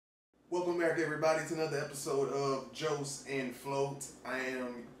Welcome back, everybody, to another episode of Joce and Float. I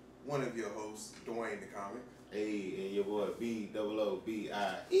am one of your hosts, Dwayne the Comic. Hey, and your boy Boobie.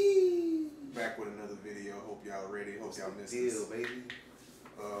 Back with another video. Hope y'all ready. Hope y'all missed deal, this. baby.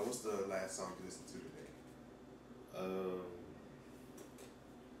 What's the last song you listened to today?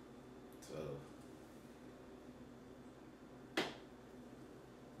 Tough.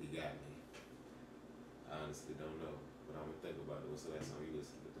 You got me. I honestly don't know, but I'm gonna think about it. What's the last song you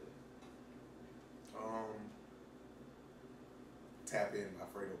listened to today? Tap In by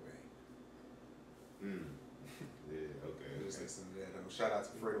Fredo Bang. Yeah, okay. Just listen to that. Shout out to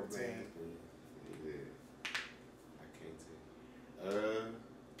Fredo Bang. Yeah. I can't tell. I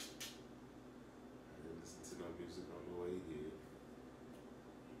didn't listen to no music on the way here.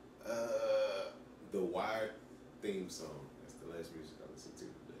 The Wire theme song. That's the last music I listened to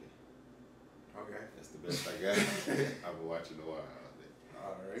today. Okay. That's the best I got. I've been watching The Wire all day.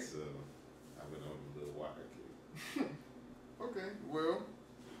 Alright. So, I've been on a little Wire kick. Okay, well,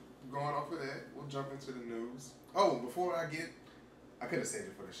 going off of that, we'll jump into the news. Oh, before I could have saved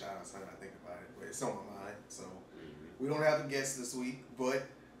it for the shout-outs, now that I think about it, but it's on my mind, so we don't have a guest this week, but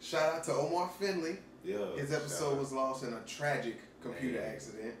shout out to Omar Finley. Yeah, his episode was lost in a tragic computer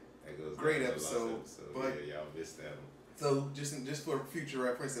accident. That goes Great episode, but yeah, y'all missed that one. So just for future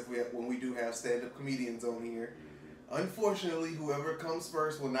reference, when we do have stand-up comedians on here, unfortunately, whoever comes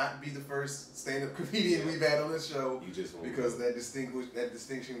first will not be the first stand-up comedian we've had on this show. You just won't because that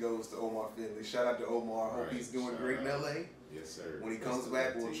distinction goes to Omar Finley. Shout out to Omar. Hope he's doing great in LA. Yes, sir. When he comes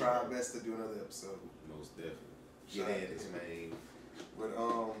back, we'll try our best to do another episode. Most definitely. Shout out to him. man. But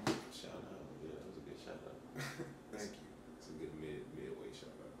shout out. Yeah, that was a good shout out. Thank you. It's a good midway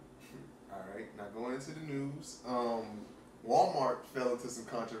shout out. All right, now going into the news. Walmart fell into some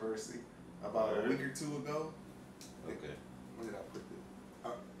controversy about a week or two ago. Okay. When did I put it?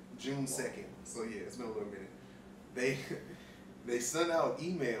 June 2nd. So yeah, it's been a little minute. They sent out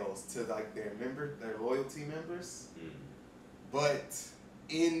emails to like their loyalty members, but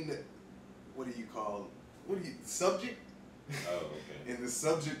in subject? Oh, okay. In the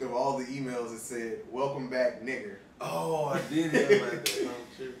subject of all the emails, it said, "Welcome back, nigger." Oh, I did hear about that. I'm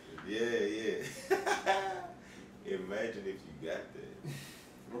tripping. Yeah. Imagine if you got that.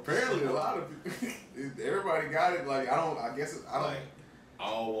 Apparently, a lot of people, everybody got it. Like I don't. Like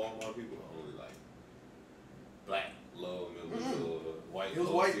all Walmart people, only like black low members or white. It was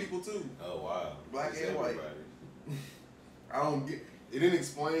white people too. Oh wow. Black Just and white. everybody. I don't get. It didn't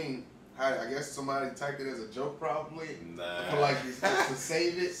explain how. I guess somebody typed it as a joke, probably. Nah. For like to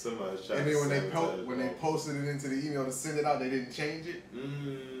save it. Somebody tried. And then when they posted it into the email to send it out, they didn't change it.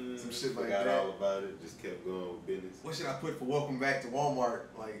 Some shit like that. Forgot all about it. Just kept going with business. What should I put for welcome back to Walmart?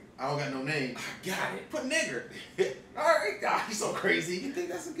 Like I don't got no name. I got it. Put nigger. All right, God, you're so crazy. You think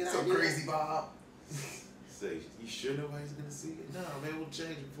that's a good idea? So crazy, Bob. Say, you sure nobody's gonna see it? No, man, we'll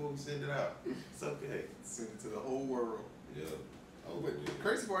change it before we send it out. It's okay. Send it to the whole world. Yeah. But the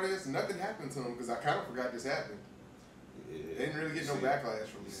crazy part is nothing happened to him because I kind of forgot this happened. Yeah. They didn't really get no backlash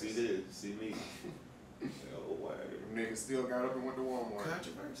from this. See this? See me? Oh, wow. Niggas still got up and went to Walmart.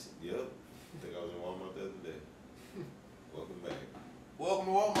 Controversy. Yep. I think I was in Walmart the other day. Welcome back. Welcome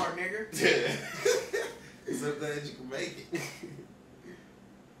to Walmart, nigger. Sometimes you can make it.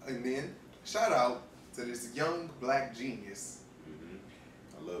 And then, shout out to this young black genius.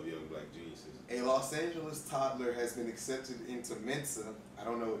 I love young black geniuses. A Los Angeles toddler has been accepted into Mensa. I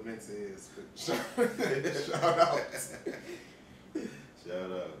don't know what Mensa is, but shout out.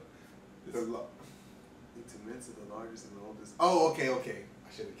 Shout out. Into Mensa, the largest and the oldest. Oh, okay.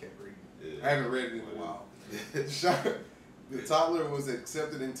 I should have kept reading. Yeah. I haven't read it in a while. The toddler was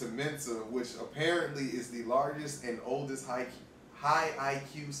accepted into Mensa, which apparently is the largest and oldest high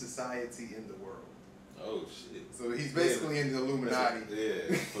IQ society in the world. Oh shit! So he's basically in the Illuminati.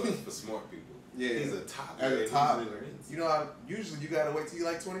 Yeah, for smart people. Yeah, he's a toddler. As a toddler, you know how usually you gotta wait till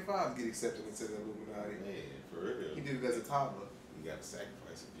you're like 25 to get accepted into the Illuminati. Man, for real. He did it as a toddler. You gotta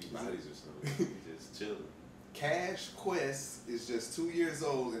sacrifice a few bodies or something. You just chilling. Cash Quest is just 2 years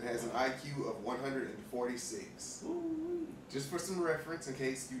old and has an IQ of 146. Ooh. Just for some reference, in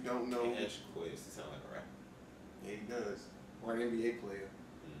case you don't know. Cash Quest, he sound like a rapper. Yeah, he does. Or an NBA player.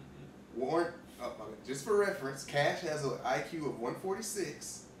 Warren, just for reference, Cash has an IQ of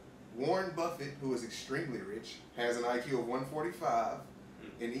 146. Warren Buffett, who is extremely rich, has an IQ of 145.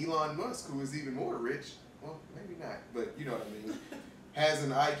 And Elon Musk, who is even more rich, well, maybe not, but you know what I mean, has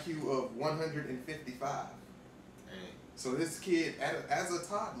an IQ of 155. So this kid, as a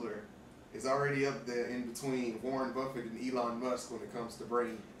toddler, is already up there in between Warren Buffett and Elon Musk when it comes to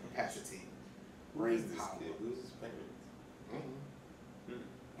brain capacity. Brain power. Who's his parents?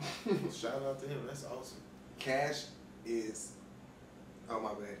 Shout out to him. That's awesome. Cash is, oh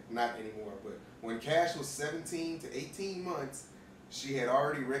my bad, not anymore, but when Cash was 17 to 18 months, she had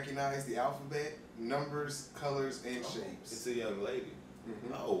already recognized the alphabet, numbers, colors, and shapes. It's a young lady.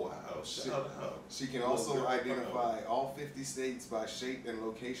 Mm-hmm. Oh, wow. Shout out. She can also identify all 50 states by shape and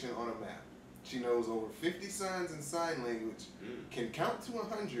location on a map. She knows over 50 signs in sign language, can count to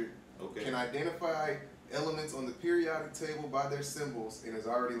 100, can identify elements on the periodic table by their symbols, and is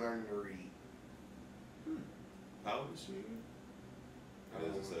already learning to read. How old is she? It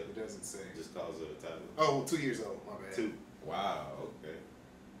doesn't say. It doesn't say. Just calls her a title. Oh, 2 years old. My bad. 2. Wow. Okay.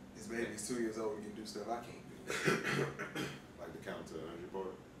 This baby's 2 years old and can do stuff I can't do. Like the count to 100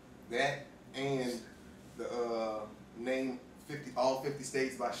 part. That and the name all 50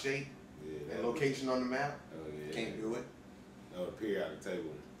 states by shape and location on the map. Oh yeah. Can't do it. Oh, the periodic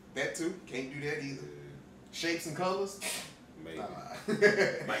table. That too. Can't do that either. Shapes and colors. Maybe.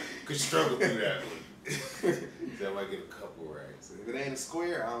 Could struggle through that one. So I might get a couple right. So if it ain't a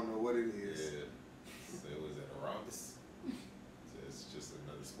square, I don't know what it is. Yeah. So was it a rhombus? So it's just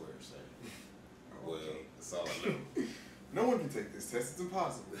another square shape. Well, that's all I know. No one can take this test. It's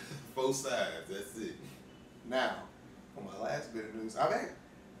impossible. 4 sides. That's it. Now, for my last bit of news, I think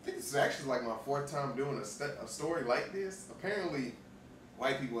this is actually like my 4th time doing a story like this. Apparently,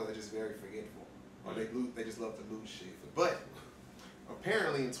 white people are just very forgetful, or they just love to lose shit. But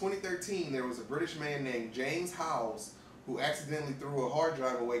apparently, in 2013, there was a British man named James Howells who accidentally threw a hard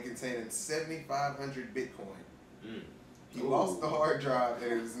drive away containing 7,500 Bitcoin. He lost the hard drive,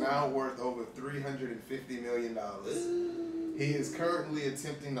 and it is now worth over $350 million. He is currently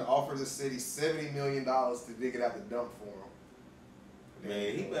attempting to offer the city $70 million to dig it out the dump for him.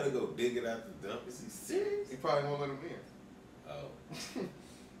 Man, he better go dig it out the dump. Is he serious? He probably won't let him in. Oh.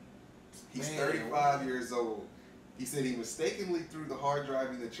 He's 35 years old. He said he mistakenly threw the hard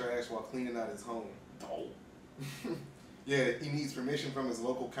drive in the trash while cleaning out his home. Oh. Yeah, he needs permission from his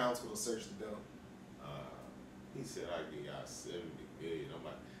local council to search the dump. He said, I'll give y'all $70 million. I'm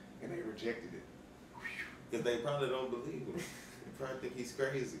like, and they rejected it. Because they probably don't believe him. They probably think he's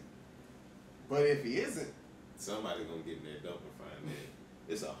crazy. But if he isn't, somebody gonna get in that dump and find that.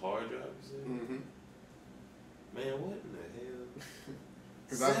 It's a hard drive, you said? Mm-hmm. Man, what in the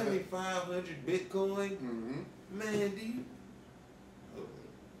hell? 7,500 Bitcoin? Mm-hmm. Man, do you? Oh.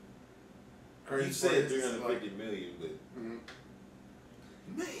 Crazy. You said 350 million, but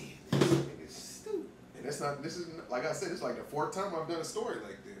man, this nigga's stupid. And that's not. This is like I said. It's like the 4th time I've done a story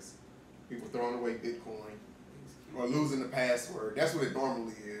like this. People throwing away Bitcoin or losing the password. That's what it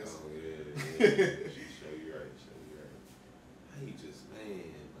normally is. Oh yeah. Show you right. How you just bro?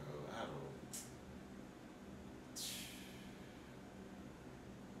 I don't.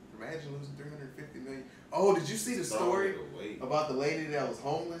 Imagine losing 350 million. Oh, did you see the story about the lady that was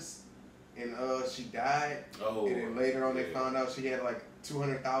homeless and she died? Oh. And then later on they found out she had like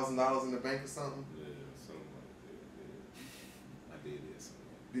 $200,000 in the bank or something. Yeah, something like that. Yeah. I did that.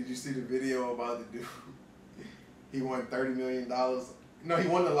 Did you see the video about the dude? He won $30 million. No, he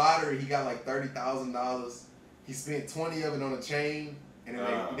won the lottery. He got like $30,000. He spent 20 of it on a chain, and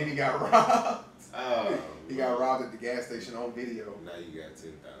then he got robbed. Oh, he got robbed at the gas station on video. Now you got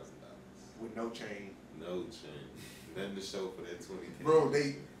 $10,000 with no chain. No chain. Nothing to show for that 20K. Bro,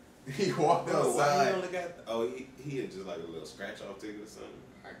 he walked outside. Why he only got? He had just like a little scratch off ticket or something.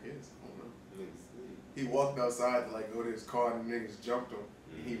 I guess. I don't know. He He walked outside to like go to his car and the niggas jumped him.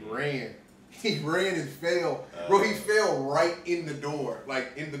 And he ran. He ran and fell. Bro, he fell right in the door.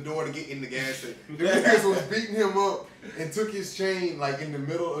 Like in the door to get in the gas station. The niggas was beating him up and took his chain like in the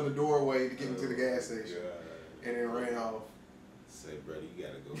middle of the doorway to get into the gas station. God. And then ran off. Say, brother, you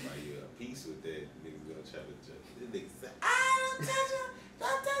gotta go buy you a piece with that. Niggas gonna try to jump. This nigga say, don't touch her.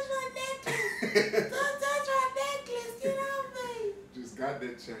 Don't touch my necklace. Don't touch my necklace. Get off me. Just got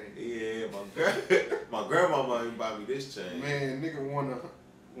that chain. Yeah, my grandmama even buy me this chain. Man, nigga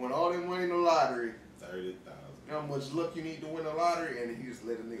won all that money in the lottery. 30,000. How much luck you need to win the lottery, and he just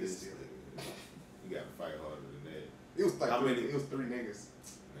let a nigga steal it. You gotta fight harder than that. It was like it was 3 niggas.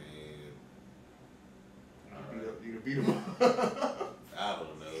 Man. You beat him up. I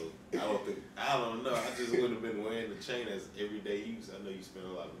don't know. I don't know. I just would have been wearing the chain as everyday use. I know you spend a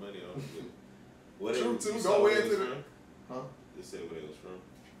lot of money on it, but whatever. True too. Don't wear it to the. Huh? They said where it was from.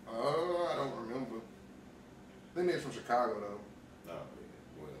 I don't remember. Then they're from Chicago though. Oh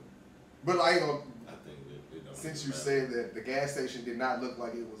yeah. Well. But I ain't gonna. I think it don't. Since you said that the gas station did not look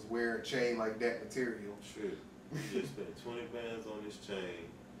like it was wearing a chain like that material. True. You just spent 20 bands on this chain.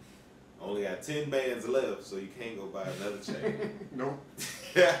 Only got 10 bands left, so you can't go buy another chain. Nope.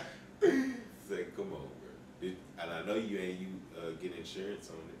 Say, come on, bro. And I know you get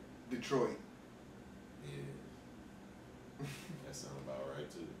insurance on it. Detroit. Yeah. That sounds about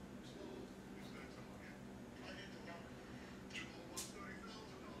right too.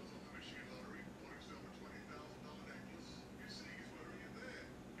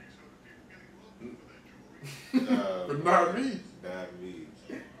 But not me. Not me.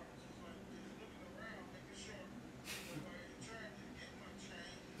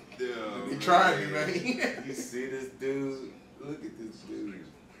 He tried me, man. You see this dude? Look at this dude.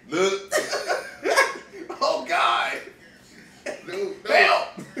 Look. Oh God! Dude, no. Help!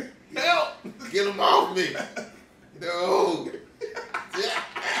 Help! Get him off me. No.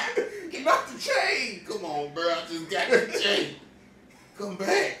 Not the chain! Come on, bro. I just got the chain. Come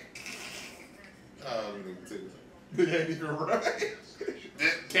back. Oh, nigga took it. They ain't even right.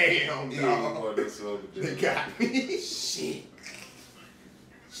 Damn, dog. They got me. Shit.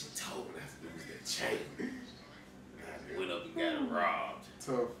 She told me not to lose that chain. I went up and got robbed.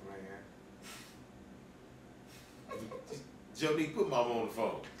 Tough, man. Jody, put mama on the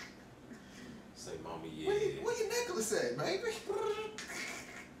phone. Say, mama, yeah. Where your necklace at, baby?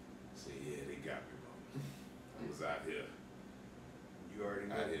 Say, yeah, they got me, mama. I was out here. You already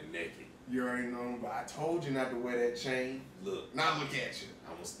know. Out here naked. You already know, but I told you not to wear that chain. Look. Now look at you.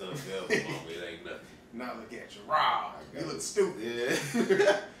 I'm a stunt devil, mama. It ain't nothing. Now look at you. Raw. You look stupid.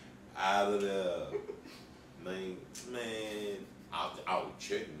 Yeah. Out of there. Man, I was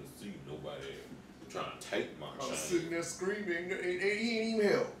checking to see nobody trying to take my I was chain. sitting there screaming. He ain't even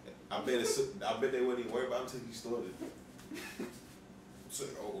help. I bet they wouldn't even worry about it until you started. Said,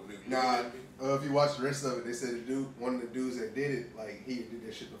 oh, nigga. Nah, if you watch the rest of it, they said one of the dudes that did it, like he did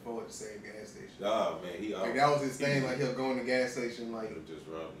that shit before at the same gas station. Oh man, like that was his thing. Like he'll go in the gas station, like just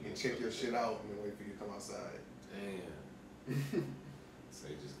rob and check your shit out and then wait for you to come outside. Damn. So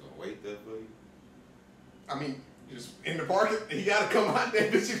he just gonna wait there for you? I mean, just in the parking, he gotta come out there,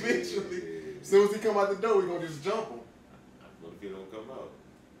 bitch, eventually. Yeah. As soon as he come out the door, we gonna just jump him. What if he don't come out?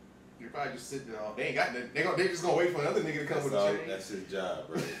 You probably just sit there. They ain't got nothing. They just gonna wait for another nigga to come with a chain. That's his job,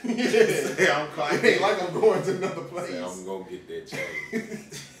 right? Yeah, I'm climbing. It ain't like I'm going to another place. Say, I'm gonna get that chain.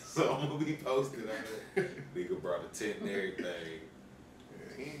 So I'm gonna be posted on it. Nigga brought a tent and everything.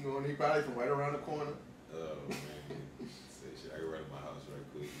 Yeah, he ain't going. He probably from right around the corner. Oh man. Say shit. I can run to my house right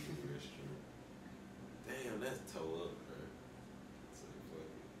quick. Use the restroom. Damn, that's toe up, bro. So, fuck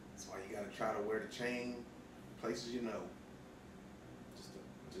it. That's why you gotta try to wear the chain places you know.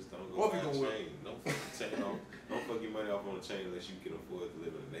 Just don't go What buy if a you gonna chain. Don't fuck the chain off. Don't fuck your money off on a chain unless you can afford to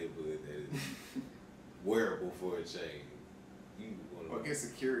live in a neighborhood that is wearable for a chain. You or get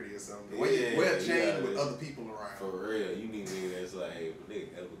security or something. Yeah, Wear a chain with other people around. For real, you need nigga that's like, hey, if a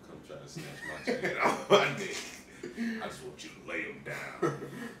nigga ever come try to snatch my chain off my neck, I just want you to lay him down.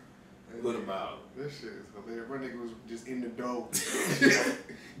 Put him out. This shit is hilarious. My nigga was just in the door.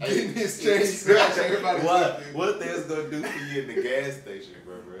 Getting his chain snatched. Everybody what they was gonna do for you in the gas station,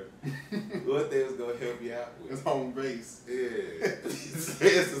 bro? What they was gonna help you out with? It's home base. Yeah. It's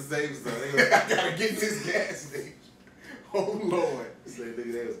the safe zone. I gotta get this gas station. Oh Lord. Say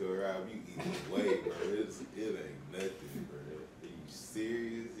nigga, they was gonna rob you either way, bro. It ain't nothing, bro. Are you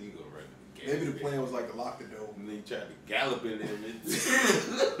serious? You gonna run the gas Maybe the station. plan was like to lock the door. And then you tried to gallop in there.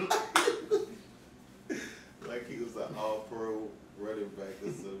 Like he was an all-pro running back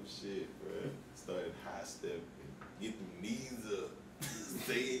or some shit, bro. Started high stepping, get them knees up,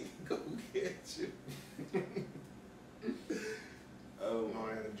 say go get you. Oh, No,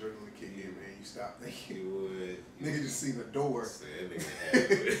 I had adrenaline kick in, man. You stop thinking. you would. Nigga just seen the door. Say, that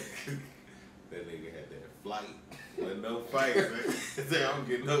nigga had that flight. Wasn't no fight, man. Say I'm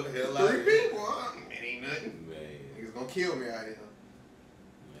getting no hell out of 3 here. people, huh? It ain't nothing. Man, Niggas gonna kill me out here.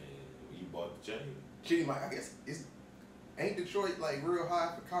 man, you bought the chain. Gee, like, I guess ain't Detroit like real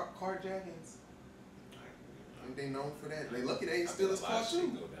high for carjackings? Ain't they known for that? They lucky they ain't still as car too. Go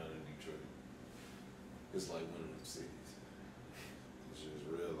down in Detroit. It's like one of them cities. It's just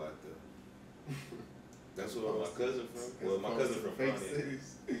real like that. That's where my cousin from. Well, my cousin from fake Pontiac.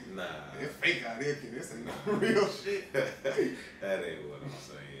 cities. Nah, It's fake out here, kid. This ain't no real shit. that ain't what I'm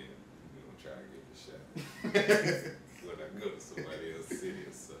saying. You gonna try to get the shot when I go to somebody else's city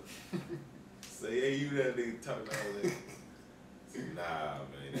or something. Say, hey, you that nigga talking all that. Nah,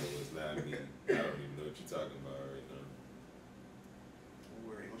 man, that was not me. I don't even know what you're talking about right now. Don't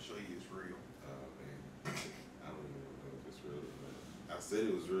worry, I'll show you it's real. Oh, man. I don't even know if it's real or not. I said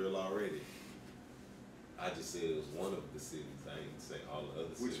it was real already. I just said it was one of the cities. I ain't say all the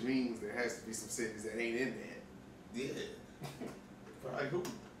other cities. Which means there has to be some cities that ain't in there. Yeah. Like who?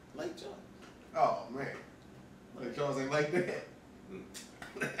 Lake Charles. Oh, man. Lake Charles ain't like that.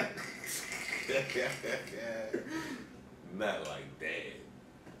 Not like that.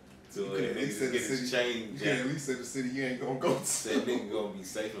 So you can at least say the city. You can at least say the city you ain't gonna go to. That nigga gonna be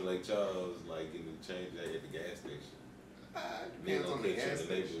safe in Lake Charles, like in the change that at the gas station. Nigga gonna catch you in the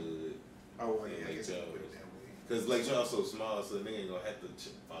neighborhood. Oh, well, yeah, Lake Charles. Cause Lake Charles so small, so the nigga ain't gonna have to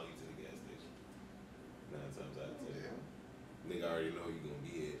follow you to the gas station. 9 times out of 10. Yeah. Nigga already know you gonna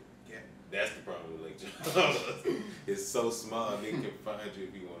be at. Yeah. That's the problem with Lake Charles. It's so small, nigga can find you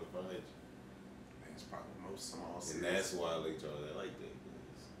if he wanna find you. That's probably the most small cities. And that's why Lake Charles I like that. You know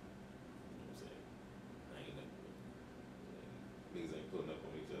what I'm saying? I ain't never. Niggas ain't putting up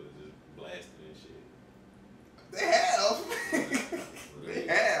on each other, just blasting and shit. They have. They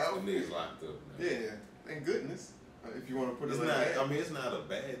have. The niggas locked up now. Yeah, thank goodness. If you want to put it it's like not, that. I mean, it's not a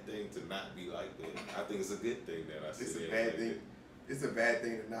bad thing to not be like that. I think it's a good thing that I see. It's a bad thing. It's a bad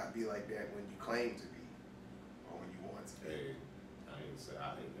thing to not be like that when you claim to be, or when you want to be. Hey, I ain't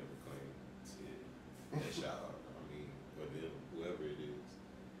never claimed shit. That shout out. I mean, for them, whoever it is.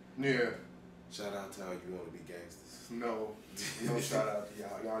 Yeah. Shout out to all you want to be gangsters. No shout out to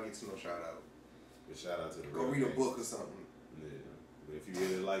y'all. Y'all get no shout out. But shout out to the go read a book or something. Yeah. But if you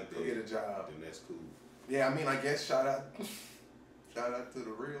really like that, go get a job. Then that's cool. Yeah, I mean, I guess shout out to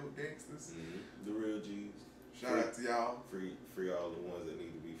the real gangsters. Mm-hmm. The real G's. Shout out to y'all. Free all the ones that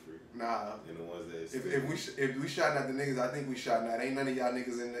need to be free. Nah. And the ones that if we shouting at the niggas, I think we shouting at. Ain't none of y'all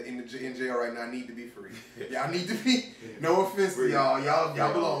niggas in jail right now need to be free. Y'all need to be. No offense to y'all.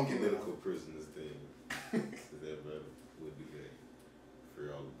 Y'all belong in there. Political prisoners thing. That brother would be great. Free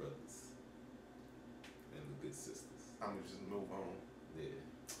all the brothers and the good sisters. I'm gonna just move on. Yeah.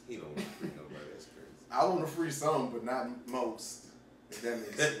 He don't want to free nobody. That's crazy. I want to free some, but not most. If that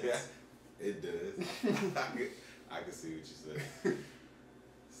makes sense. It does. I can see what you say.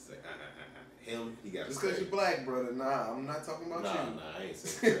 Say, him, he got. Just because you're black, brother. Nah, I'm not talking about you. Nah, I ain't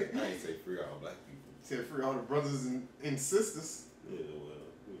say free all black people. Said free all the brothers and sisters. Yeah, well,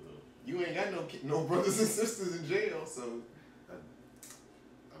 you know. You ain't got no brothers and sisters in jail, so. I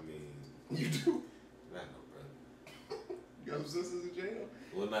mean. You do. Not no brother. You got some sisters in jail?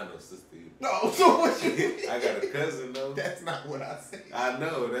 Well, not no sister either. No, so what you mean? I got a cousin though. That's not what I said. I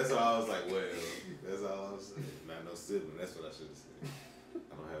know. That's why I was like, well, that's all I was saying. Not no sibling. That's what I should have said.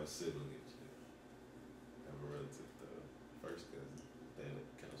 I don't have a sibling and shit. I have a relative though. First cousin. That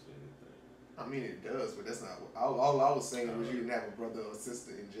counts for anything. I mean, it does, but that's not what. All I was saying was you didn't have a brother or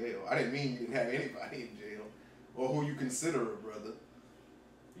sister in jail. I didn't mean you didn't have anybody in jail or who you consider a brother.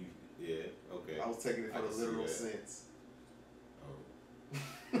 Yeah. Okay. I was taking it for the literal sense.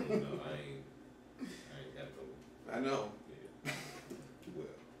 No, I ain't got no. I know. Yeah.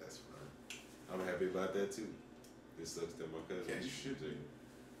 Well, that's fine. I'm happy about that too. It sucks that my cousin. Yeah, you should be.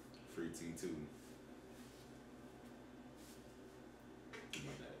 Free T2. You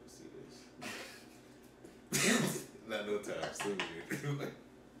might not ever see this. Not no time soon.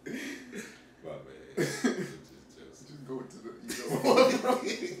 My bad. Just go into the.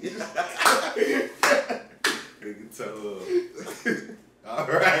 Nigga toe up. All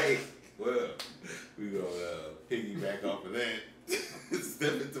right. Well, we gonna piggyback off of that.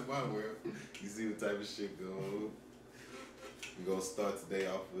 Step into my world. You see what type of shit going on. We gonna start today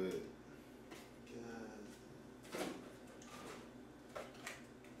off with.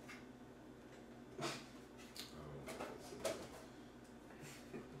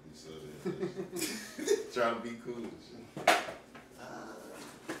 Trying to be cool and shit.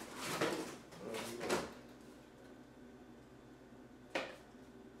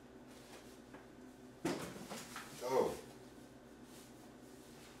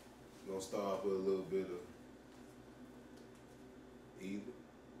 Gonna start off with a little bit of either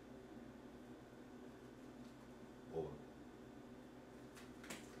or.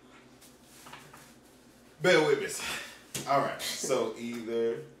 Bear with me. All right. So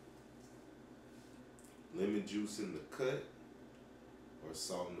either lemon juice in the cut or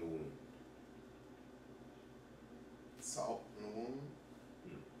salt in the wound. Salt in the wound?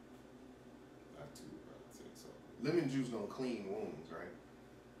 Not too probably take salt. Lemon juice don't clean wounds, right?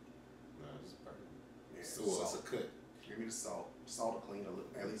 Nah, just burn. Yeah, So it's a cut. Give me the salt. Salt will clean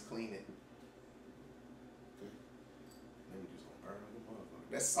at least clean it. Okay. Lemon juice don't burn like a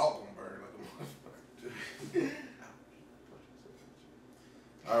motherfucker. That salt don't burn like a motherfucker.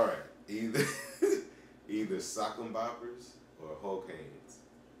 All right. Either sock 'em boppers or Hulk hands.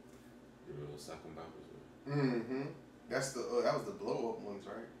 You remember sock 'em boppers? Mm-hmm. That's the that was the blow up ones,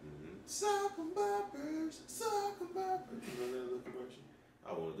 right? Mm-hmm. Sock 'em boppers, sock 'em boppers. You remember that little commercial?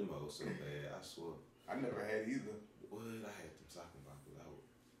 I wanted them all so bad. I swear. I never had either. What? I had them sock 'em boppers. I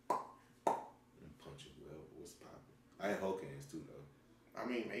would punch it. Well, what's poppin'? I had Hulk hands too though. I I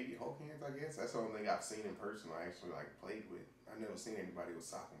mean, maybe Hulk hands, I guess. That's the only thing I've seen in person I actually like played with. I've never seen anybody with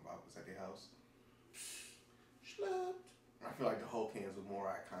sock and boppers at their house. Slapped. I feel like the Hulk hands were more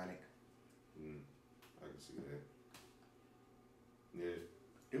iconic. I can see that. Yeah.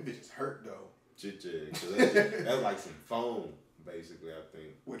 Them bitches hurt though. That's like some foam, basically, I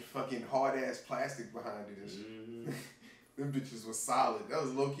think. With fucking hard ass plastic behind it and shit. Them bitches was solid. That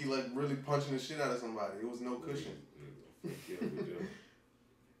was low key like really punching the shit out of somebody. It was no cushion.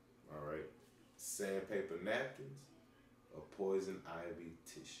 Alright. Sandpaper napkins or poison ivy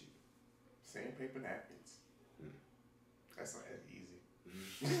tissue? Sandpaper napkins. That's easy.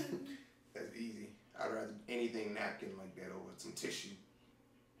 That's easy. I'd rather anything napkin like that over some tissue.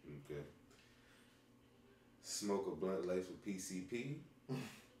 Okay. Smoke a blunt laced with PCP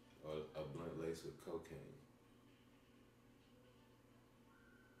or a blunt laced with cocaine?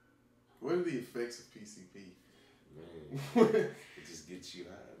 What are the effects of PCP? Man, it just gets you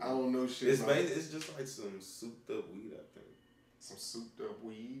high. I don't know shit. It's just like some souped up weed, I think. Some souped up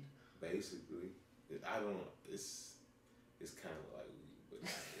weed? Basically. It's kind of like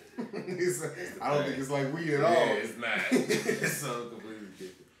weed, but I don't think it's like weed at all. Yeah, it's not. It's something completely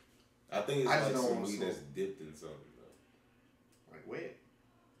different. I think it's like some weed that's dipped in something, though. Like wet?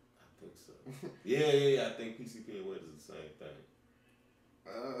 I think so. Yeah. I think PCP and wet is the same thing.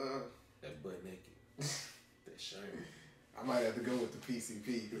 That butt naked. That shame. I might have to go with the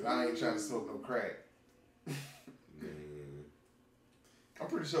PCP because I ain't trying to smoke no crack. Man. I'm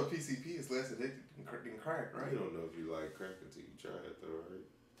pretty sure PCP is less addicted than crack, right? You don't know if you like crack until you try it, though, right?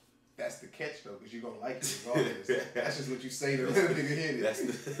 That's the catch, though, because you're going to like it regardless. That's just what you say to let a nigga hit it.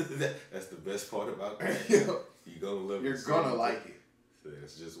 That's the best part about crack. You're going to love it. You're going to like it. So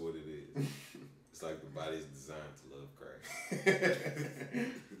that's just what it is. It's like the body's designed to love crack.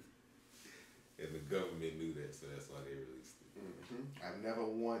 And the government knew that, so that's why they released it. I've never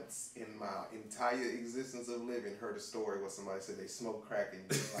once in my entire existence of living heard a story where somebody said they smoked crack and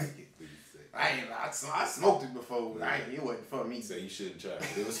didn't like it. I smoked it before, but it wasn't for me. So you shouldn't try it.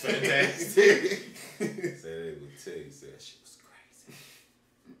 It was fantastic. Said they would tell you, that shit was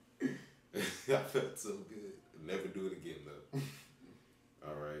crazy. I felt so good. Never do it again, though.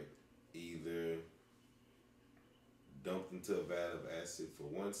 All right. Either dumped into a vat of acid for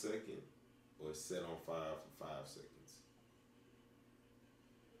 1 second or set on fire for 5 seconds.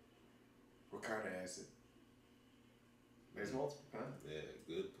 What kind of acid? There's multiple kinds. Yeah,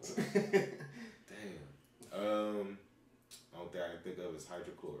 good point. Damn. Only thing I can think of is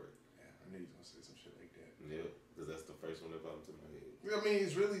hydrochloric. Yeah, I knew you was gonna say some shit like that. Yep, because that's the first one that popped into my head. I mean,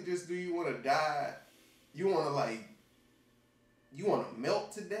 it's really just, do you want to die? You want to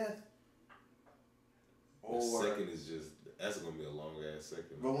melt to death? The second is just, that's going to be a long ass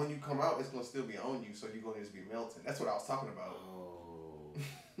second. But when you come out, it's going to still be on you, so you're going to just be melting. That's what I was talking about. Oh.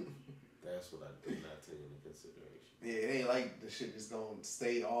 That's what I did not take into consideration. Yeah, it ain't like the shit just going to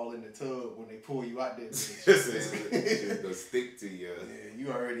stay all in the tub when they pull you out there. It's just going to stick to you. Yeah,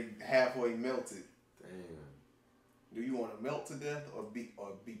 you already halfway melted. Damn. Do you want to melt to death or be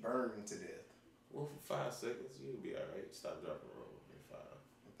burned to death? Well, for 5 seconds, you'll be alright. Stop, drop, and roll in 5.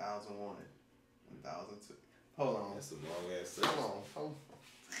 1001. 1002. Hold on. That's a long ass second. Hold on.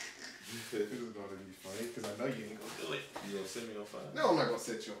 This is going to be funny because I know you ain't going to do it. You going to set me on fire? No, I'm not going to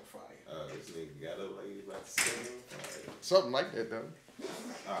set you on fire. This nigga got up like he about to set me on fire. Something like that, though.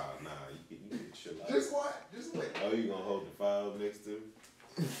 Nah. You can chill out. Just what? Just wait. Oh, you going to hold the fire up next to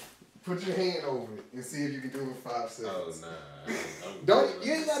me? Put your hand over it and see if you can do it in 5 seconds. Oh, nah.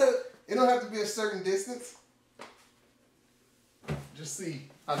 You ain't gotta, it don't have to be a certain distance. Just see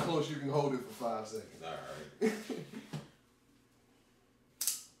how close you can hold it for 5 seconds. Alright.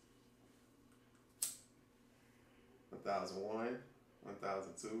 1001,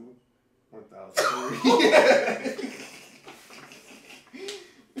 1002, 1003.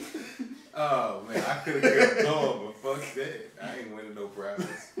 Oh man, I could have kept going, but fuck that. I ain't winning no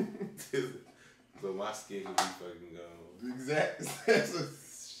prize. So my skin could be fucking gone. Exactly.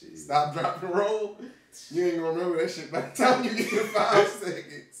 Shit. Stop, drop, and roll. You ain't gonna remember that shit by the time you get to 5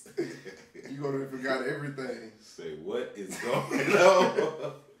 seconds. You gonna have forgot everything. Say, what is going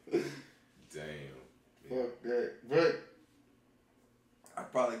on? Damn. Fuck that. But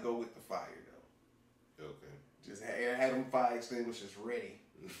I'd probably go with the fire though. Okay. Just have them fire extinguishers ready.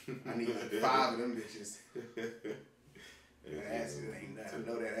 I need like 5 of them bitches. That acid ain't nothing. I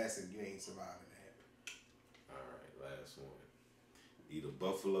know that acid, you ain't surviving that. Alright, last one. Either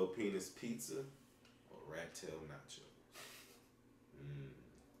buffalo penis pizza or rat tail nachos.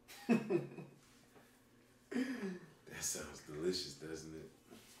 That sounds delicious, doesn't it?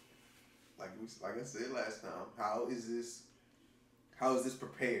 Like I said last time, how How is this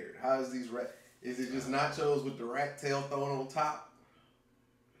prepared? How is these rat? Is it just nachos with the rat tail thrown on top?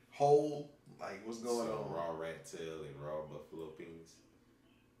 Whole? Like, what's going on? Raw rat tail and raw buffalo penis.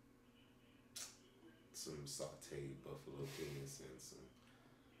 Some sauteed buffalo penis and some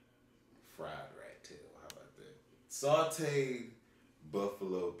fried rat tail. How about that? Sauteed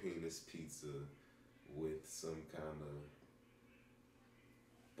buffalo penis pizza with some kind of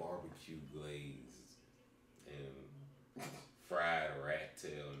barbecue glaze and fried rat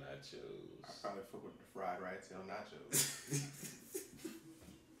tail nachos. I probably fuck with the fried rat tail nachos.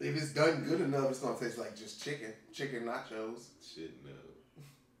 If it's done good enough, it's gonna taste like just chicken nachos. Shit, no.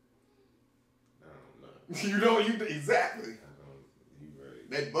 I don't know. Exactly. You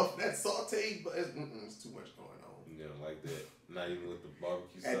right. That sauteed, but it's too much going on. You don't like that. Not even with the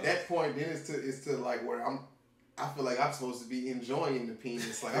barbecue sauce. At that point, then it's to like where I feel like I'm supposed to be enjoying the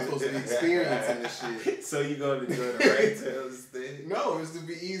penis. Like I'm supposed to be experiencing this shit. So you gonna enjoy the rat tail instead? No, it's to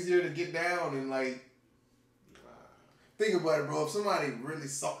be easier to get down and like. Think about it, bro. If somebody really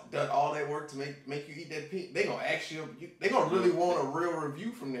done all that work to make you eat that penis, they gonna ask you. They gonna really want a real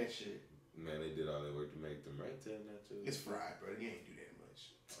review from that shit. Man, they did all that work to make them rat tail nachos. It's fried, bro. You ain't do that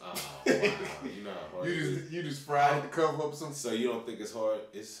much. Oh wow, you know how hard you just fried it to cover up some. So you don't think it's hard?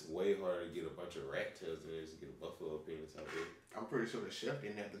 It's way harder to get a bunch of rat tails than it is to get a buffalo penis out there. I'm pretty sure the chef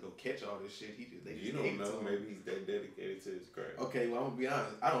didn't have to go catch all this shit. You don't know. Maybe he's that dedicated to his craft. Okay, well I'm gonna be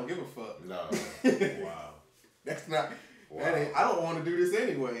honest. I don't give a fuck. No. Wow. That's not. Wow. I don't want to do this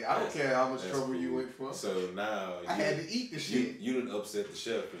anyway. I don't care how much trouble cool. you went for. So now I had to eat the shit. You didn't upset the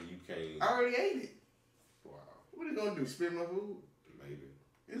chef and you can't. I already ate it. Wow. What are you gonna do? Spit my food? Maybe.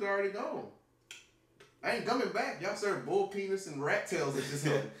 It's already gone. I ain't coming back. Y'all serve bull penis and rat tails at this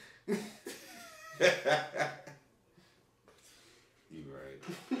house. You right.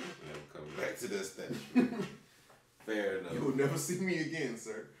 Never coming back to that establishment. Fair enough. You will never see me again,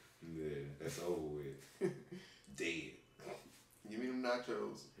 sir. Yeah, that's over with. Dead. Give me them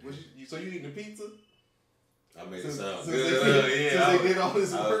nachos. So you eating the pizza? I made it sound since good. Since they did all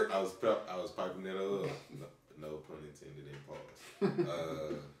this work. I was piping that up. No pun intended in pause.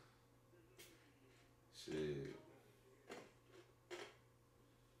 Shit.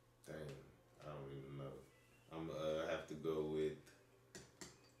 Damn. I don't even know. I'm have to go with.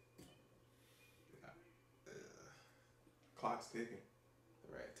 Clock's ticking.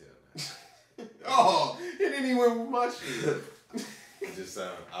 The rat tail nachos. Oh, it didn't even went with my shit. It just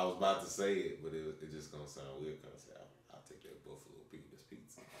sound. I was about to say it, but it just gonna sound weird. Cause I say I'll take that buffalo penis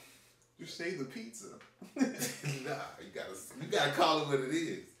pizza. You say the pizza. Nah, you gotta call it what it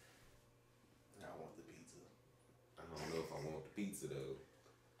is. I want the pizza. I don't know if I want the pizza though.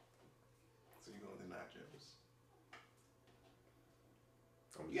 So you going with the nachos?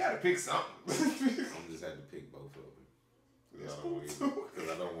 You gotta pick something. I'm just had to pick both of them. Because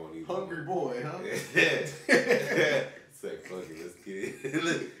I don't want either. Hungry boy, huh? Say fuck it, let's get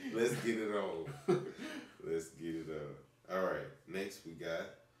it. Let's get it on. Let's get it on. All right, next we got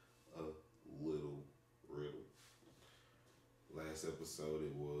a little riddle. Last episode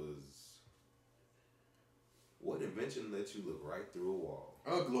it was, what invention lets you look right through a wall?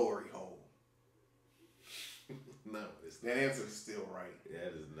 A glory hole. No, it's that answer is still right.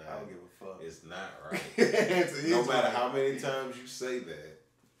 That is not. I don't give a fuck. It's not right. Answer no matter right. how many times you say that.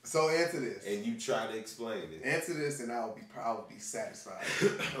 So answer this. And you try to explain it. Answer this, and I'll be satisfied.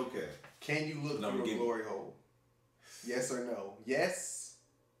 Okay. Can you look through a glory hole? Yes or no? Yes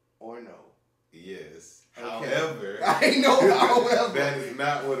or no? Yes. Okay. However, I know. However, that is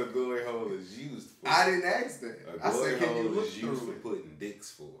not what a glory hole is used for. I didn't ask that. A glory hole is used for putting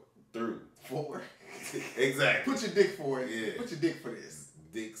dicks through. For? Exactly. Put your dick for it. Yeah. Put your dick for this.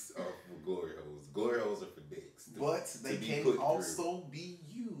 Dicks are for glory holes. Glory holes are for dicks. But they can also be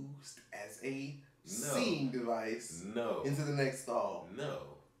used as a seeing device into the next stall.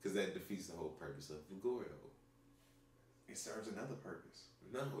 No, because that defeats the whole purpose of the glory hole. It serves another purpose.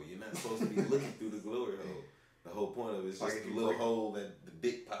 No, you're not supposed to be looking through the glory hole. The whole point of it is just a little hole that the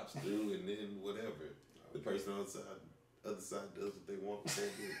dick pops through, and then whatever. The person on the other side does what they want to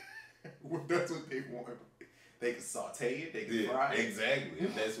do. Well, that's what they want. They can saute it, they can fry it. Exactly.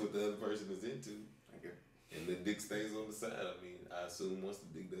 And that's what the other person is into. Okay. And the dick stays on the side. I mean, I assume once the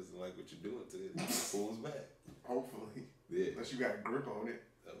dick doesn't like what you're doing to it, it pulls back. Hopefully. Yeah. Unless you got a grip on it.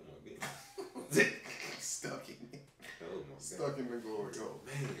 Oh my goodness. Stuck in it. Oh my god. Stuck in the glory hole.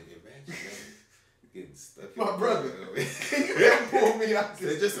 Man, imagine that. Getting stuck in my brother. Can you pull me out?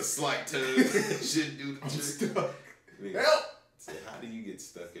 It's just a slight tug. Shouldn't do the trick. Stuck. Help! Say, how do you get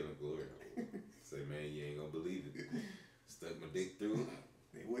stuck in a glory hole? Say, man, you ain't gonna believe it. Stuck my dick through it.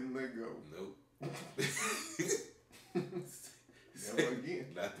 They wouldn't let go. Nope.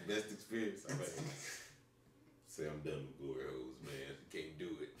 best experience I've had. Say I'm done with glory holes, man. You can't do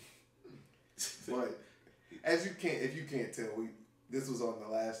it. But if you can't tell, this was on the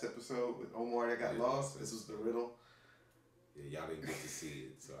last episode with Omar that got lost. This was the riddle. Yeah, y'all didn't get to see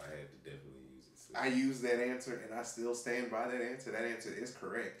it, so I had to definitely use it. So. I used that answer, and I still stand by that answer. That answer is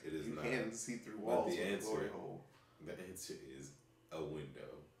correct. It is you not. can see through walls with a glory hole. The answer is a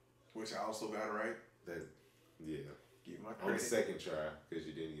window. Which I also got right. Yeah. Give my credit. On the second try, because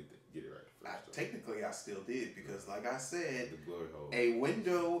you didn't get it right the first time. Technically, I still did, because like I said, the glory hole. A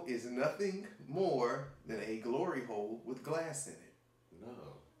window is nothing more than a glory hole with glass in it. No.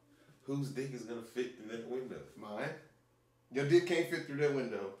 Whose dick is going to fit in that window? Mine. Your dick can't fit through that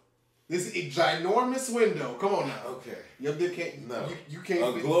window. This is a ginormous window. Come on now. Okay. Your dick can't. No. You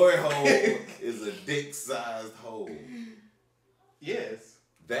can't. A glory hole is a dick-sized hole. Yes.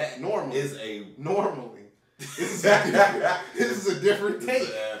 That normally is a normally. This is a different take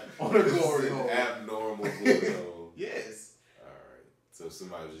on a glory hole. Abnormal glory hole. Yes. All right. So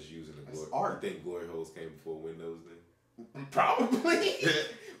somebody was just using a glory. Art. You think glory holes came before windows then? Probably.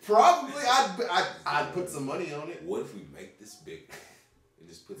 Probably. I'd put some money on it. What if we make this bigger and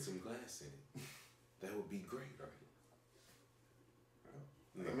just put some glass in it? That would be great, right?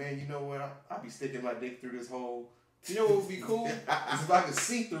 Like, man, you know what? I'll be sticking my dick through this hole. You know what would be cool? Is if I could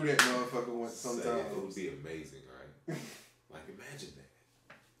see through that motherfucker sometimes. It would be amazing, right? Like, imagine that.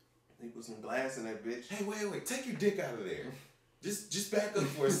 They put some glass in that bitch. Hey, wait. Take your dick out of there. Just back up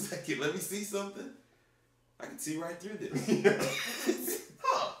for a second. Let me see something. I can see right through this.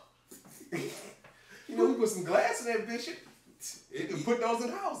 Huh. You know, we put some glass in that bitch. You can put those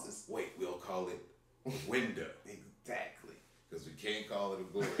in houses. Wait, we'll call it a window. Exactly. Because we can't call it a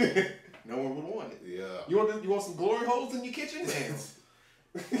glory. No one would want it. Yeah. You want some glory holes in your kitchen? Damn.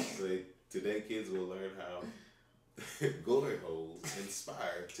 So today kids will learn how glory holes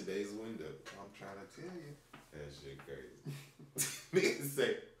inspire today's window. I'm trying to tell you. That shit crazy. Niggas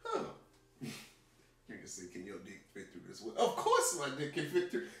say, huh. You can see, can your dick fit through this window? Of course my dick can fit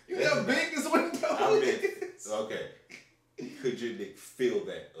through. You know how big this window is? Okay. Could your dick fill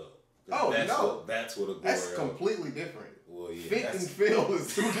that up? Oh, no. That's what a glory That's completely different. Well, yeah. Fit and fill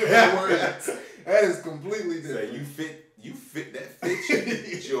is two different words. That is completely different. So you fit that fits you,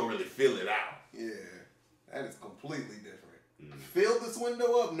 but you don't really fill it out. Yeah. That is completely different. Fill this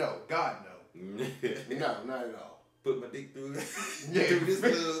window up? No. God, no. No, not at all. Put my dick through it. Yeah, through this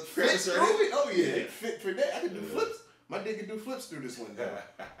little fit through it? Oh, yeah. Fit for that. I can do flips. My dick can do flips through this window.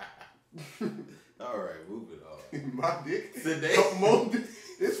 All right, moving on. My dick? Today.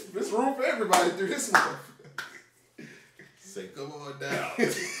 This room for everybody through this one. Say, come on down.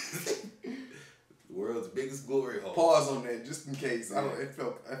 The world's biggest glory hole. Pause on that, just in case. I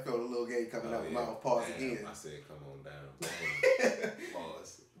felt a little gay coming out of my mouth. Pause again. I said, come on down.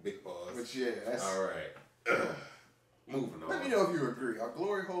 Pause. Big pause. But yeah, that's... All right. Moving on. Let me know if you agree. Are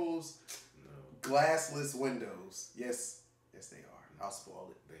glory holes glassless windows? Yes, they are. I'll spoil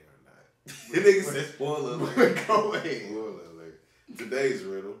it. They are not. The nigga said spoiler alert. Go ahead. Spoiler alert. Today's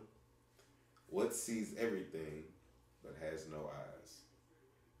riddle. What sees everything but has no eyes?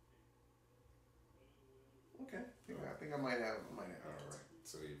 Okay. I think I might have. All right.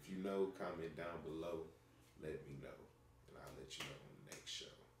 So if you know, comment down below. Let me know, and I'll let you know on the next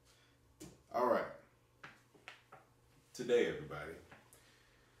show. All right. Today, everybody,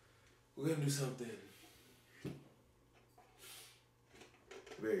 we're gonna do something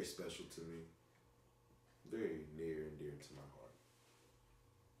very special to me, very near and dear to my heart,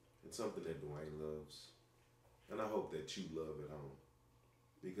 and something that Dwayne loves, and I hope that you love at home,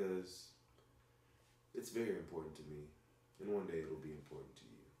 because it's very important to me, and one day it'll be important to you.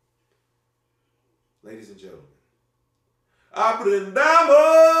 Ladies and gentlemen,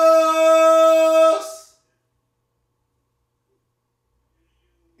 aprendamos!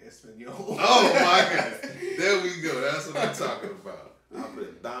 Espanol. Oh my God. There we go. That's what I'm talking about.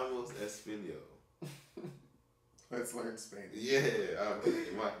 Aprendamos Espanol. Let's learn Spanish. Yeah,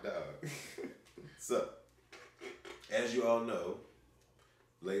 my dog. So, as you all know,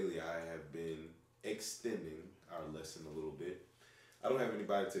 lately I have been extending our lesson a little bit. I don't have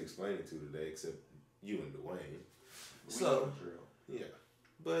anybody to explain it to today except you and Dwayne. So, yeah.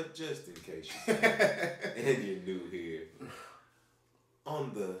 But just in case you and you're new here,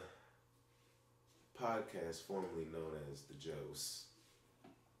 on the podcast formerly known as the Joce,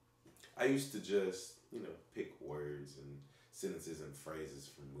 I used to just, pick words and sentences and phrases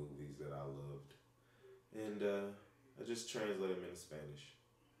from movies that I loved. And I just translate them into Spanish,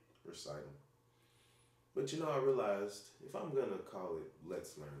 recite them. But I realized if I'm going to call it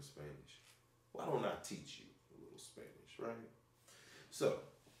Let's Learn Spanish, why don't I teach you a little Spanish, right? So,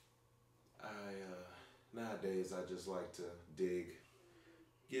 Nowadays I just like to dig,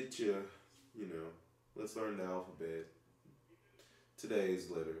 get your, let's learn the alphabet. Today's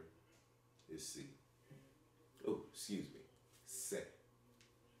letter is C. Oh, excuse me, Se.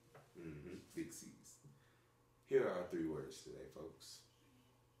 Big C's. Here are our 3 words today, folks.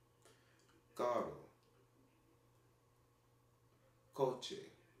 Carro, coche,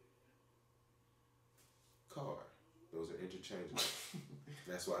 car. Those are interchangeable.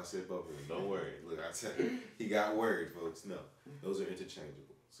 That's why I said both of them. Don't worry. Look, I said he got worried, folks. No, those are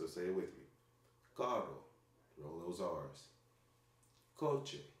interchangeable. So say it with me. Carro. Roll those R's.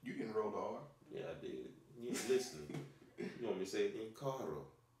 Coche. You didn't roll the R. Yeah, I did. You ain't listening. You want me to say it again? Carro.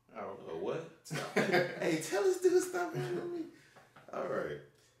 Oh, What? Stop. Hey, tell us to stop handling me. All right.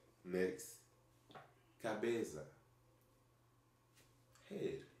 Next. Cabeza.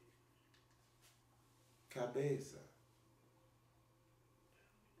 Head. Cabeza.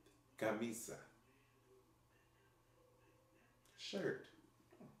 Camisa. Shirt.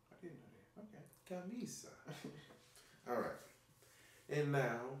 I didn't know that. Okay. Camisa. All right. And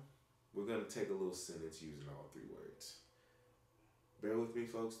now, we're going to take a little sentence using all 3 words. Bear with me,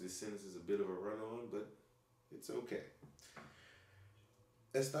 folks. This sentence is a bit of a run-on, but it's okay.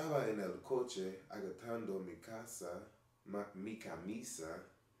 Estaba en el coche agitando mi camisa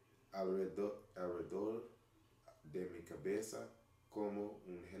alrededor de mi cabeza como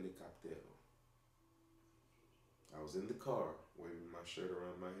un helicóptero. I was in the car waving my shirt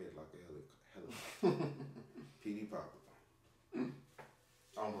around my head like a helicopter. P.D. Papa.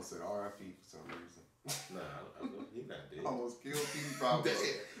 I almost said R.I.P. for some reason. Nah, he not dead. I almost killed P.D. Papa.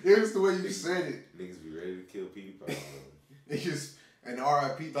 Here's the way you said it. Niggas be ready to kill P.D. Papa. It just, and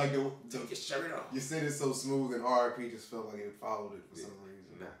R.I.P. like Take your shirt off. you said it so smooth, and R.I.P. just felt like it followed it for some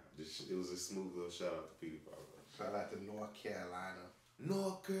reason. Nah, it was a smooth little shout out to P.D. Papa. Shout out to North Carolina.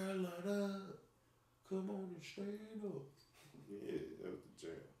 North Carolina, come on and stand up. Yeah, that was the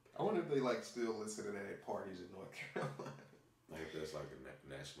jam. I wonder if they like still listen to that at parties in North Carolina. Like that's like a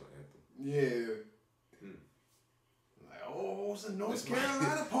national anthem. Yeah. Like, oh, it's a North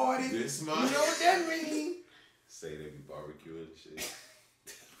Carolina party. This you know what that means? Say they be barbecuing and shit.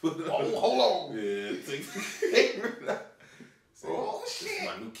 Oh, hold on. Yeah, take Oh, this shit. is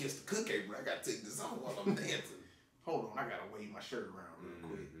my new kiss to cook, but I gotta take this off while I'm dancing. Hold on, I gotta wave my shirt around real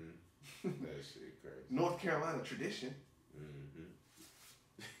quick. That shit crazy. North Carolina tradition.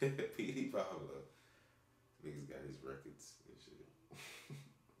 P.D. Pablo. Niggas got his records and shit.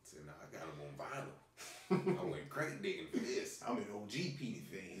 Said, nah, I got him on vinyl. I went crate digging for this. I'm an OG P.D.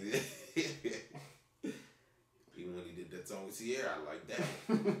 fan. Even when he did that song with Sierra, I like that.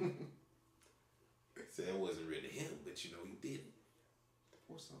 Said it wasn't really him, but you know he did it.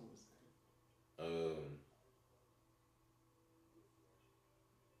 What song was that?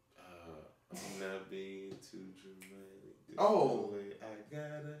 I'm not being too dramatic. Oh, I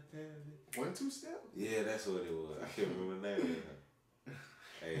gotta have it. 1 2 Step? Yeah, that's what it was. I can't remember the name of her.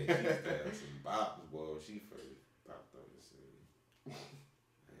 Hey, she had some bops, boy. She first popped on the scene. I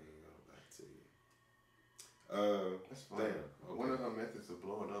ain't gonna lie to you. That's funny. Damn. Okay. One of her methods of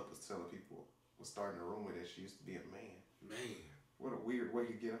blowing up was telling people, was starting a rumor that she used to be a man. Man. What a weird way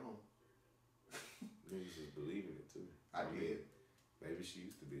to get on. Niggas just believing it too. I did. Maybe she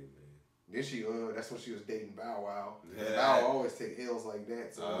used to be a man. Then she, that's when she was dating Bow Wow. Yeah. Bow Wow always take L's like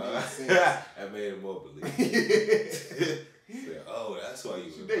that, so it made sense. That made him more believable. Said, oh, that's why you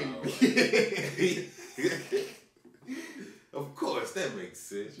dating. Of course, that makes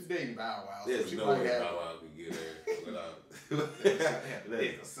sense. She dating Bow Wow. There's so no way Bow Wow could get her without.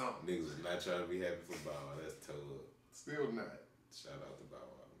 Niggas or something. Niggas was not trying to be happy for Bow Wow. That's toe up. Still not. Shout out to Bow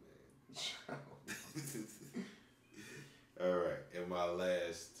Wow, man. All right, and my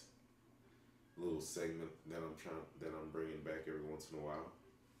last little segment that I'm bringing back every once in a while.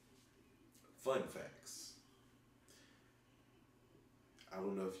 Fun facts. I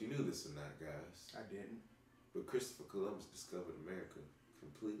don't know if you knew this or not, guys. I didn't. But Christopher Columbus discovered America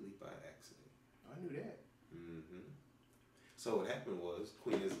completely by accident. I knew that. So what happened was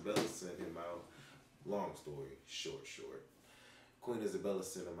Queen Isabella sent him out. Long story short. Queen Isabella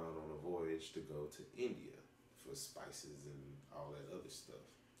sent him out on a voyage to go to India for spices and all that other stuff.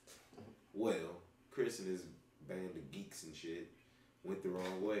 Well, Chris and his band of geeks and shit went the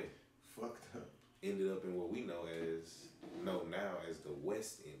wrong way. Fucked up. Ended up in what we know now as the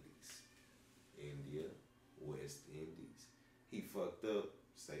West Indies. India, West Indies. He fucked up,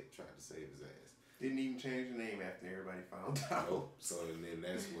 tried to save his ass. Didn't even change the name after everybody found out. Nope. So and then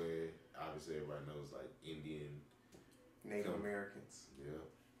that's where obviously everybody knows like Indian Native Americans. Yeah.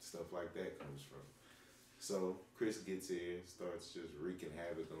 Stuff like that comes from. So Chris gets here, starts just wreaking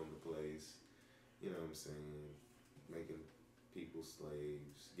havoc on the place. You know what I'm saying? Making people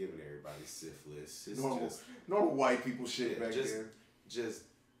slaves, giving everybody syphilis. It's normal white people shit back then. Just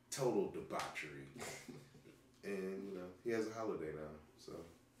total debauchery. And you know, he has a holiday now. So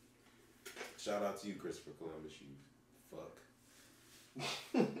shout out to you, Christopher Columbus, you fuck.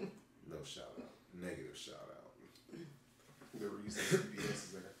 No shout out. Negative shout out. The reason GPS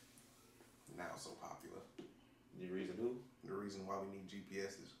is now so popular. The reason who? The reason why we need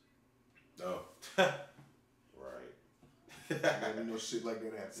GPSs. Oh. Right. You know, shit like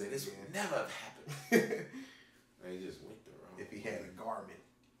that happens. Say this would never have happened. He just went the wrong if he had a garment.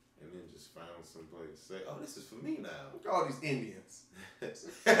 And then just found someplace. Say, oh, this is for me now. Look at all these Indians.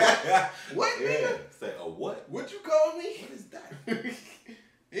 What? Yeah. Say, a what? What you call me? What is that?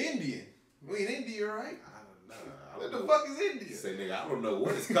 Indian. We in India, right? I don't know. What the fuck is India? Say, nigga, I don't know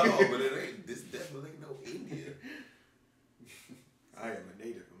what it's called, but it ain't. This definitely ain't no India. I am a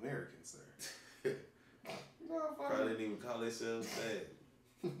Native American, sir. No, probably didn't even call themselves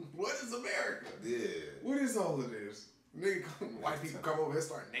that. What is America? Yeah. What is all of this? Nigga, white people come over here and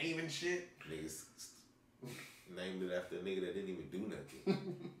start naming shit. Niggas named it after a nigga that didn't even do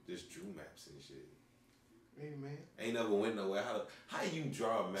nothing. Just drew maps and shit. Hey man. Ain't never went nowhere. How you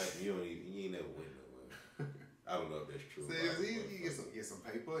draw a map and you ain't never went nowhere? I don't know if that's true. So you get some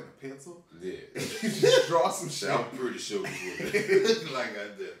paper and a pencil. Yeah. Just draw some shit. I'm pretty sure it like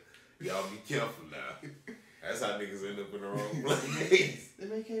I did. Y'all be careful now. That's how niggas end up in the wrong place. That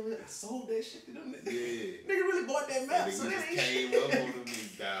man came in and sold that shit to them niggas. Yeah. Nigga really bought that map. So niggas just came up on them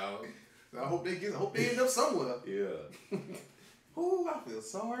niggas down. I hope they end up somewhere. Yeah. Ooh, I feel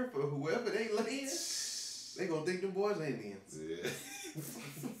sorry for whoever they land. They gonna think them boys Indians. Yeah.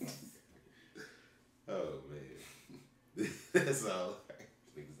 Oh man. That's all.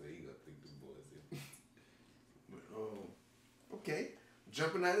 Niggas say you gonna think them boys Indians. But okay.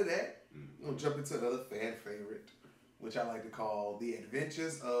 Jumping out of that, we're gonna jump into another fan favorite, which I like to call The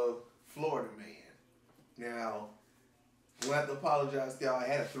Adventures of Florida Man. Now, we'll have to apologize to y'all. I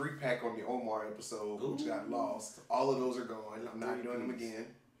had a 3-pack on the Omar episode, which got lost. All of those are gone. I'm not doing them again.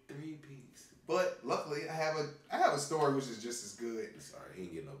 3-piece. But luckily, I have a story which is just as good. Sorry, he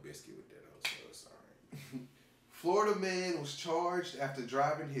ain't get no biscuit with that, so it's alright. Florida man was charged after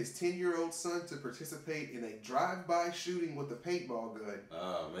driving his 10-year-old son to participate in a drive-by shooting with a paintball gun.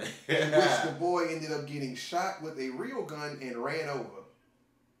 Oh, man. In which the boy ended up getting shot with a real gun and ran over.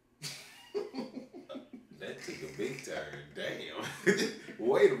 That took a big turn. Damn.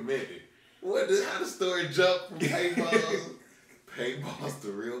 Wait a minute. How the story jump from paintballs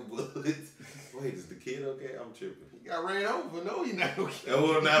to real bullets? Wait, is the kid okay? I'm tripping. He got ran over. No, he's not okay. Oh,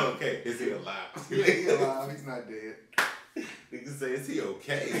 well, not okay. Is he alive? Yeah, he's alive. He's not dead. Niggas say, is he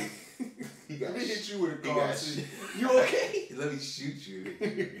okay? Let me hit you with a car. You okay? Let me shoot you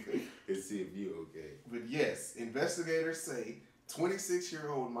and see if you okay. But yes, investigators say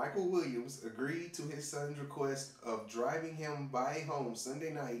 26-year-old Michael Williams agreed to his son's request of driving him by home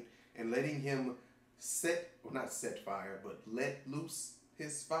Sunday night and letting him let loose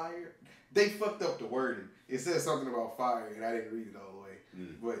his fire. They fucked up the wording. It says something about fire, and I didn't read it all the way.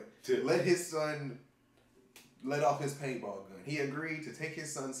 But to let his son let off his paintball gun. He agreed to take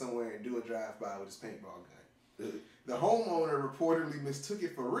his son somewhere and do a drive-by with his paintball gun. The homeowner reportedly mistook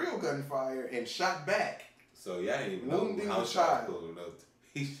it for real gunfire and shot back. So y'all didn't even know how shot pulled up.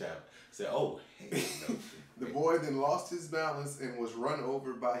 He shot. Said, "Oh, hell no." The boy then lost his balance and was run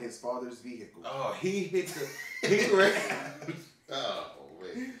over by his father's vehicle. Oh, he hit he ran. Oh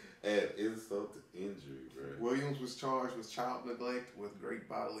man, and insult to injury, bro. Williams was charged with child neglect with great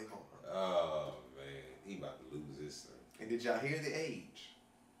bodily harm. Oh man, he about to lose his son. And did y'all hear the age?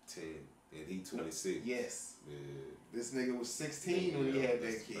 10, and he 26. Yes. Yeah. This nigga was 16 when he had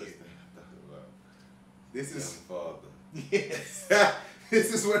that kid. This is father. Yes.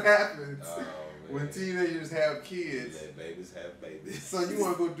 This is what happens when man. teenagers have kids. Let babies have babies. So you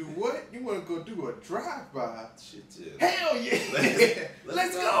want to go do what? You want to go do a drive-by? Shit, yeah. Hell yeah!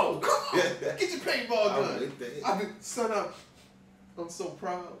 Let's go! Come on! Get your paintball gun. I'm so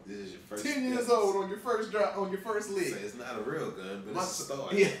proud. This is your first 10 years old on your first lick. So it's not a real gun, but it's a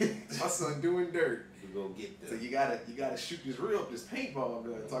start. Yeah, my son doing dirt. We gonna get So there. you gotta shoot this paintball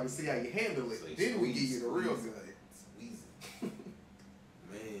gun so I can see how you handle it. So Then we give you the real gun.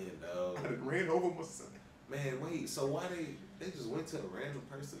 Man, dog. I done ran over my son. Man, wait. So why they just went to a random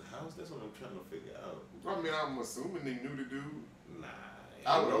person's house? That's what I'm trying to figure out. I mean, I'm assuming they knew the dude. Nah.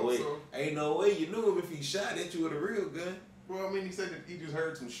 I don't know. So. Ain't no way you knew him if he shot at you with a real gun. Well, I mean, he said that he just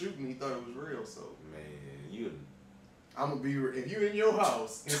heard some shooting. He thought it was real. So man, I'm gonna be if you're in your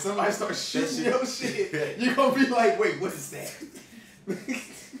house and somebody starts shooting your shit, you're gonna be like, wait, what is that?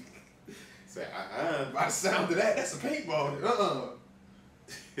 Say, by the sound of that, that's a paintball.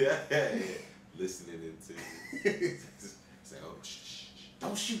 Yeah. Listening into it. Say, oh, shh.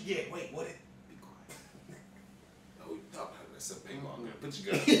 Don't shoot yet. Wait, what? Be quiet. Oh, that's a paintball gun. Put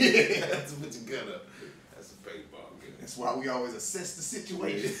your gun up. Put your gun up. That's a paintball gun. That's why we always assess the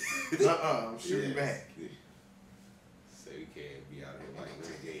situation. I'm shooting back. Yeah. Say we can't be out here like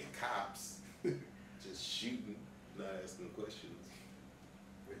renegade cops. Just shooting, not asking questions.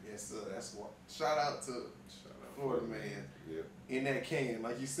 But yes, sir. That's what. Shout out to Florida man. Yep. In that can,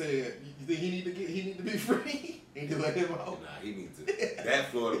 like you said, you think he need to be free? And you let him out? Nah, he needs to. That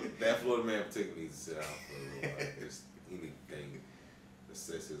Florida man particularly needs to sit out for a little while. He needs to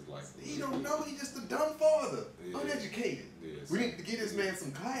assess his life. He don't know. He's just a dumb father, uneducated. Yeah, we need to get this man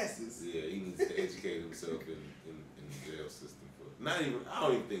some classes. Yeah, he needs to educate himself in the jail system. Not even. I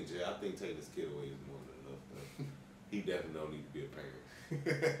don't even think jail. I think taking this kid away is more than enough. But he definitely don't need to be a parent.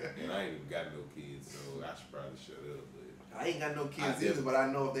 And I ain't even got no kids, so I should probably shut up. But I ain't got no kids either, but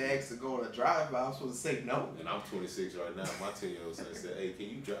I know if they ask to go on a drive-by, I'm supposed to say no. And I'm 26 right now. My 10-year-old son said, "Hey, can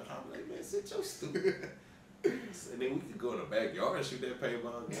you drive?" I'm like, "Man, sit your stupid." And then we could go in the backyard and shoot that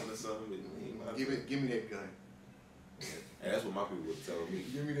paintball gun or something. Give me that gun. And that's what my people would tell me.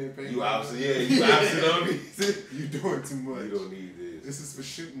 Give me that paintball. You obviously don't need this. You doing too much. You don't need this. This is for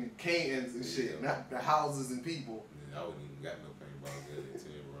shooting cans and shit, not the houses and people. I wouldn't even got no paintball gun at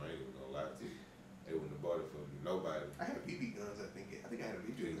 10, bro. I ain't even gonna lie to you. They wouldn't have bought it for nobody. I had BB guns, I think I had a BB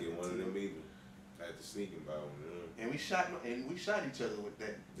gun. You didn't get one of them either. I had to sneak and buy one of them. And we shot each other with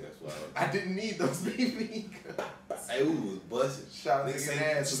that. That's why I didn't need those BB guns. Hey, we was busting. Shot niggas in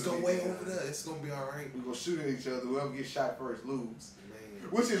the ass. Just go way over there. It's gonna be alright. We gonna shoot at each other. Whoever gets shot first lose. Man.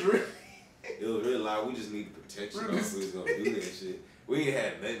 Which is really. It was really like we just needed protection. We was gonna do that shit. We ain't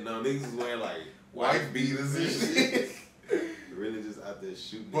had nothing. No niggas was wearing like wife beaters and shit. Really just out there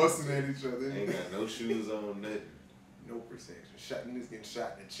shooting. Busting at each other. Ain't got no shoes on, nothing. No protection. Niggas getting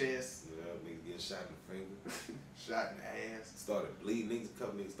shot in the chest. Yeah, niggas getting shot in the finger. Shot in the ass. Started bleeding. A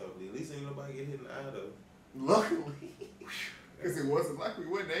couple niggas started bleeding. At least ain't nobody get hit in the eye though. Luckily. Because it wasn't like we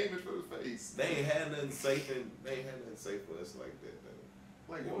wasn't aiming for the face. They ain't had nothing safe for us like that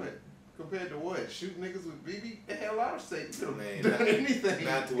though. Like what? Compared to what? Shoot niggas with BB? They had a lot of safe. We could have Man, done anything.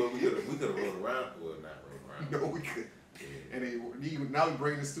 Not to what we could have run around. Well, not run around. No, we could. Yeah. And now we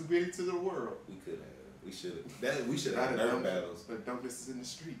bring the stupidity to the world. We could have. We should have had nerve battles. But don't this is in the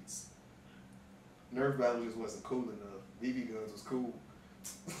streets. Nerve battles just wasn't cool enough. BB guns was cool.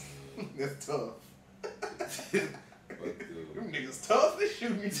 That's tough. Them niggas tough. They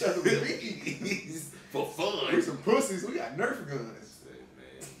shooting each other with BBs. For fun. We some pussies. We got Nerf guns.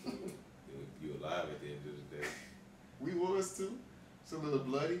 Man, you alive at the end of the day. We was too. It's a little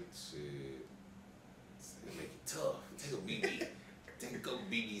bloody. Shit. They make it tough. Take a BB. Take a couple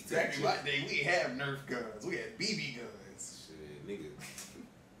BBs. Back in my day, we didn't have Nerf guns. We had BB guns. Shit, nigga.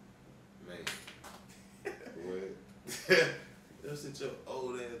 Man. What? You'll sit your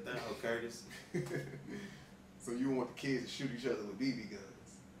old ass down, Curtis. So you want the kids to shoot each other with BB guns?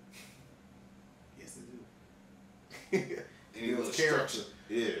 Yes, they do. Any little structure.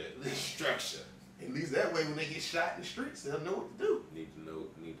 Yeah, little structure. At least that way, when they get shot in the streets, they'll know what to do. Need to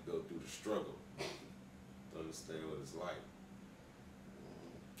go through the struggle. To understand what it's like.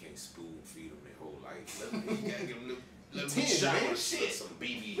 Can't spoon feed them their whole life. You gotta give them little showers with some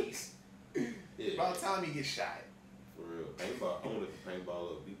BBs. Yeah. By the time he gets shot. For real. Paintball. I wonder if paintball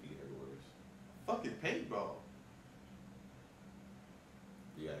or BB everywhere. Fucking paintball.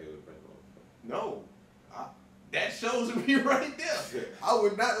 You got hit with paintball? No. That shows me right there. I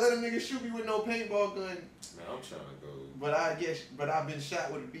would not let a nigga shoot me with no paintball gun. Man, I'm trying to go. But I've been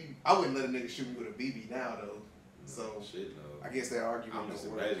shot with a BB. I wouldn't let a nigga shoot me with a BB now though. So shit, no. I guess that argument. I'm just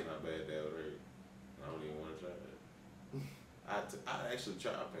imagining how bad that would hurt. I don't even want to try that. I actually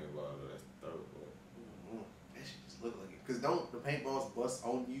try paintball though. That's the third part. That shit just look like it. Cause don't the paintballs bust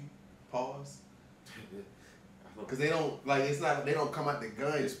on you? Pause. Cause they don't like it's not they don't come out the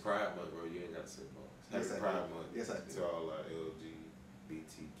gun. It's Pride Month, bro. You ain't got to say balls. Happy Pride Month. Yes, I do. To all our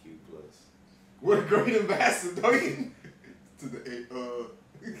LGBTQ plus. What a great ambassador to the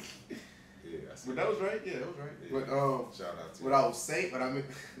Yeah, I see. But that was right. Yeah, that was right. Yeah. But shout out to what you. I was saying, what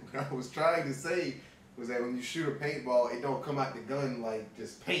I was trying to say was that when you shoot a paintball, it don't come out the gun like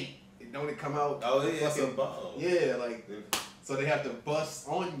just paint. It don't come out. Oh yeah, it's a ball. Yeah, like so they have to bust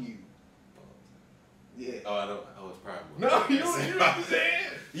on you. Yeah. Oh, I don't. Oh, it's Pride Month. No, you know what I'm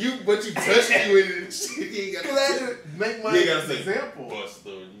saying? But you touched me with it and shit. You ain't got to make my example. Bust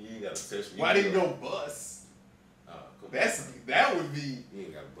though. You ain't got to touch me. Why didn't you go bust? Come That would be. You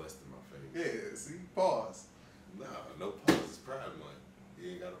ain't got to bust in my face. Yeah, see? Pause. No, no pause. It's Pride Month.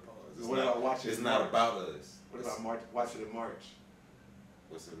 You ain't got to pause. It's What not, about watching It's it not March? about us. What about March? Watching it March.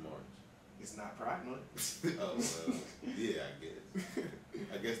 What's in March? It's not Pride Month. Oh, well, yeah, I guess.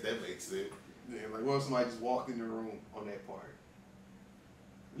 I guess that makes sense. Yeah, like what if somebody just walked in the room on that part?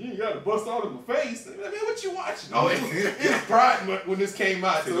 You ain't got to bust all in my face. I mean, what you watching? Oh, it's Pride Month when this came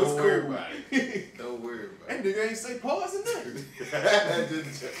out, so Don't it's worry cool. about it. Don't worry about That it. nigga ain't say pause or nothing.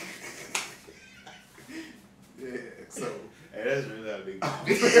 Yeah, so. Hey, that's really how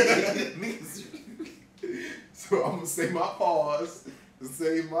niggas. So I'm gonna say my pause to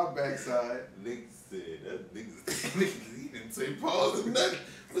save my backside. Niggas said that niggas he didn't say pause or nothing.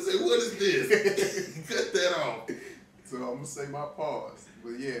 I say, what is this? Cut that off. So I'm gonna say my pause.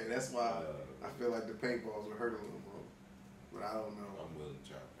 But yeah, that's why I feel like the paintballs would hurt a little more. But I don't know. I'm willing to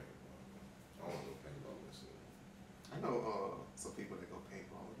try paintball. I want to go paintball this year. I know some people that go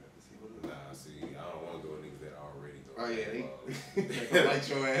paintball. We got to see what it is. Nah, see, I don't want to go with niggas that already go Oh yeah, paintball. they gonna light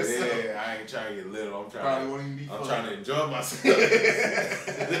your ass up. Yeah, I ain't trying to get little. I'm Probably won't even be I'm fun. trying to enjoy myself.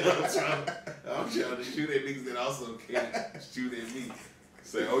 I'm trying to shoot at niggas that also can't shoot at me.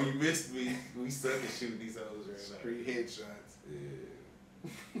 Say, oh, you missed me. We suck at shooting these hoes right now. Street headshots. Yeah.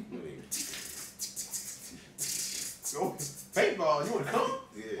 So paintball, you wanna come?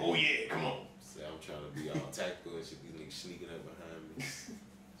 Yeah. Oh yeah, come on. Say, I'm trying to be all tactical and shit. These niggas sneaking up behind me.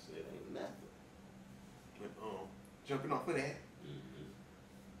 So it ain't nothing. But jumping off of that, Mm-hmm.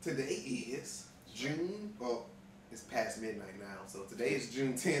 today is June. Well, it's past midnight now, so today is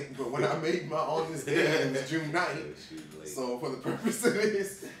June 10th. But when I made my on this day, it was June 9th. So for the purpose of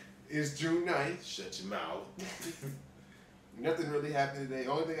this, it's June 9th. Shut your mouth. Nothing really happened today.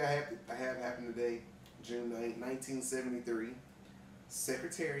 Only thing I have happened today, June 9th, 1973,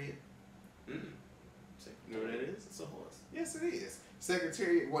 Secretariat. Mm. You know what that is? It's a horse. Yes, it is.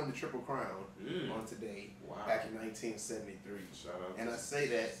 Secretariat won the Triple Crown on today, Wow. back in 1973. Shout out And to I say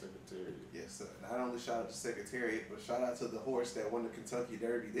that, Secretariat. yes, sir. Not only shout out to Secretariat, but shout out to the horse that won the Kentucky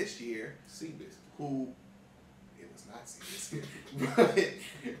Derby this year, Seabiscuit. who, it was not Seabiscuit,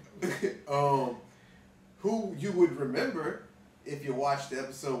 but, who you would remember if you watched the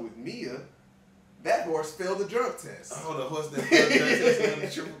episode with Mia. That horse failed the drug test. Oh, the horse that won the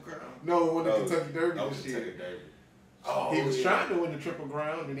Triple Crown. No, he won the Kentucky Derby this year. Kentucky Derby. Oh, He was trying to win the Triple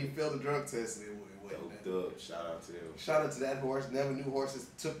Crown, and he failed the drug test, and it wasn't that. Doped up. Shout out to him. Shout out to that horse. Never knew horses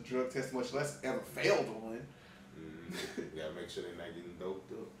took drug tests, much less ever failed one. You gotta make sure they're not getting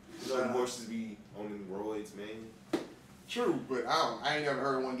doped up. You know, horses be on them roids, man. True, but I ain't never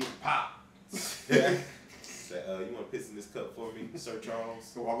heard one get popped. Say, you want to piss in this cup for me, Sir Charles?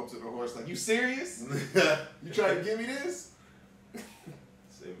 So walk up to the horse like, you serious? You trying to give me this?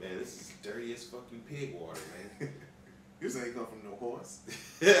 Say, man, this is dirty as fucking pig water, man. This ain't come from no horse.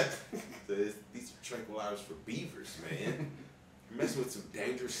 So these are tranquilizers for beavers, man. You're messing with some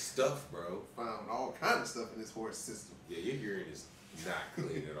dangerous stuff, bro. Found all kind of stuff in this horse system. Yeah, your hearing is not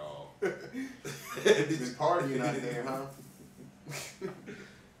clean at all. Been partying out there, huh?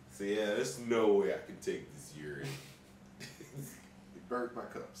 So yeah, there's no way I can take this urine. It burnt my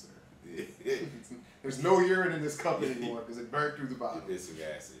cup, sir. Yeah. There's no urine in this cup anymore because it burnt through the bottom. It's some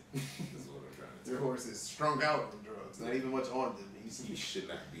acid. That's what I'm trying to tell Your you. horse is strung out on drugs. Not even much on them. He should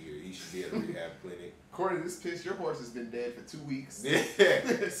not be here. He should be at a rehab clinic. According to this piss, your horse has been dead for 2 weeks. Yeah.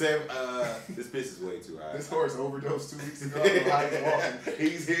 Sam, this piss is way too high. This horse overdosed 2 weeks ago. I don't know how he's walking.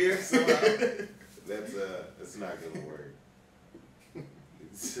 He's here somehow. That's not gonna work.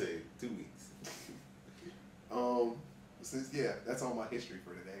 Say 2 weeks. That's all my history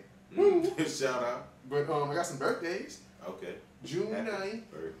for today. Shout out. But I got some birthdays. Okay. June Happy 9th.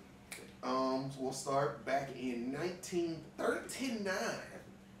 birthday. We'll start back in 1939.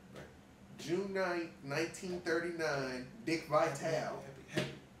 June 9th, 1939. Dick Vitale. Happy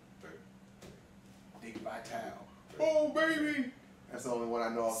birthday. Dick Vitale. Oh baby. That's the only one I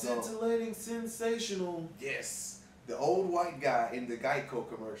know off the top. Scintillating, sensational. Yes. The old white guy in the Geico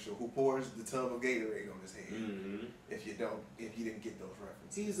commercial who pours the tub of Gatorade on his head. Mm-hmm. If you didn't get those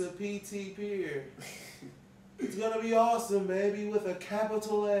references. He's a PT peer. It's gonna be awesome, baby, with a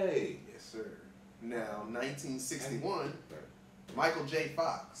capital A. Yes, sir. Now, 1961, Michael J.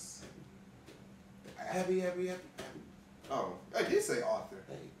 Fox. Happy. Oh, I did say author.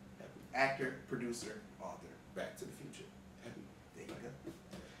 Hey, happy. Actor, producer, author. Back to the Future. Happy. There you go.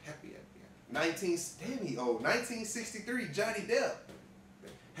 Happy. 1963, Johnny Depp.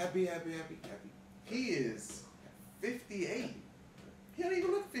 Happy. He is 58. He don't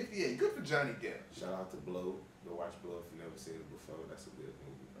even look 58. Good for Johnny Depp. Shout out to Blow. Go watch Blow if you've never seen it before. That's a good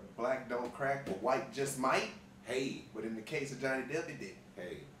movie, bro. Black don't crack, but white just might. Hey. But in the case of Johnny Depp, it didn't.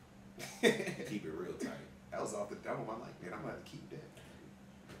 Hey. Keep it real tight. That was off the dome. I like that. I'm going to keep that.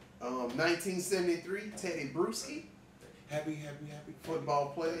 1973, Teddy Bruschi. Happy. Football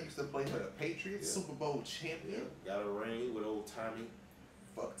player. Used to play for the Patriots. Yeah. Super Bowl champion. Yeah. Got a ring with old Tommy.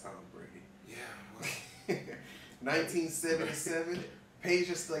 Fuck Tom Brady. Yeah. 1977,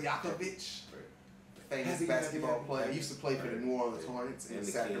 Peja Stojakovic. Famous basketball player. Used to play for the New Orleans Hornets and the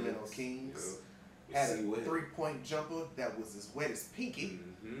Sacramento Kings. Yeah. Had a 3-point jumper that was as wet as pinky.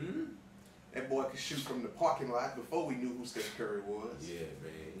 Mm-hmm. That boy could shoot from the parking lot before we knew who Steph Curry was. Yeah,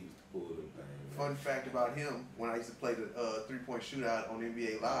 man. He used to pull them things. Fun fact about him, when I used to play the 3-point shootout on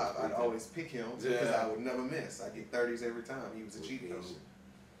NBA Live, I'd always pick him because I would never miss. I'd get 30s every time. He was a cheat code.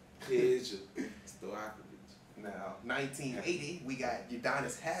 Peja Stojakovic. Now, 1980, we got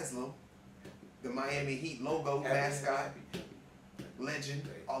Udonis Haslem, the Miami Heat logo mascot, legend,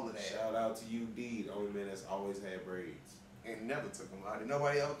 all of that. Shout out to UD, the only man that's always had braids. And never took him out. And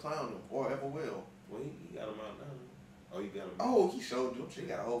nobody ever clowned him or ever will. Well, he got him out now. Oh, you got him out? Oh, he showed you. She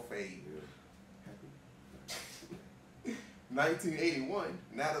got a whole fade. Yeah. 1981,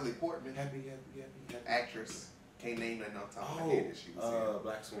 Natalie Portman. Happy. Actress. Can't name nothing off the top of my head that she was in.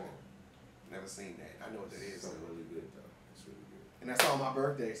 Black Swan. Never seen that. I know what that is. Something really good, though. It's really good. And that's all my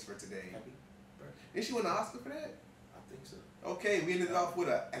birthdays for today. Happy. Did she win an Oscar for that? I think so. Okay, we ended off with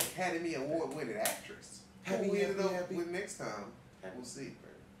an Academy Award winning actress. Who we ended up with next time? We'll see.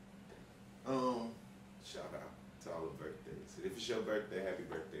 Shout out to all the birthdays. If it's your birthday, happy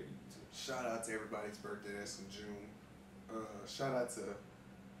birthday to you too. Shout out to everybody's birthday that's in June. Shout out to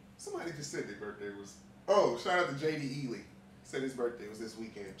somebody just said their birthday was. Oh, shout out to JD Ely. Said his birthday was this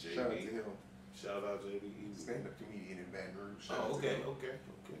weekend. JD. Shout out to him. Shout out JD Ely. Stand-up comedian in Baton Rouge. Shout Oh, out to okay.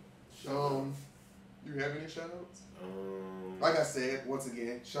 him. You have any shout outs? Like I said, once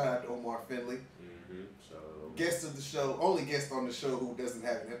again, shout out to Omar Finley. Shout out. Guest of the show, only guest on the show who doesn't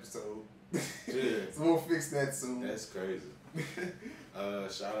have an episode. Yeah. So we'll fix that soon. That's crazy.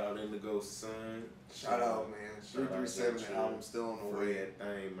 Shout out Indigo Sun. Shout out, man. 337, the album's still on the way. That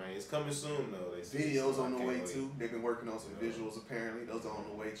thing, man. It's coming soon, though. They Videos on the way, too. They've been working on some visuals, apparently. Those are on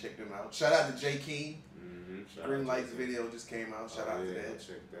the way. Check them out. Shout out to J. King. Green Lights video just came out. Shout out to that.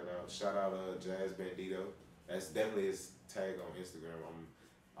 Check that out. Shout out Jazz Bandito. That's definitely his tag on Instagram. I'm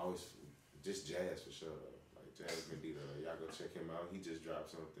always just Jazz for sure. Like Jazz Bandito. Y'all go check him out. He just dropped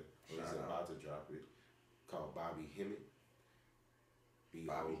something. He's about to drop it called Bobby Hemmett.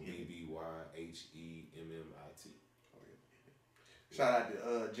 BOBBYHEMMIT. Shout out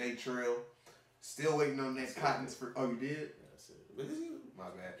to Jay Trill. Still waiting on that Cotton's free. Oh, you did? But my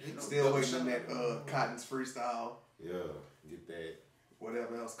bad. Still waiting on that Cotton's freestyle. Yeah, get that.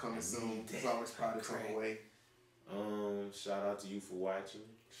 Whatever else coming soon. There's always products on the way. Shout out to you for watching.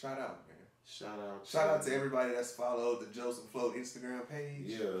 Shout out, man. Shout out to everybody that's followed the Joce and Float Instagram page.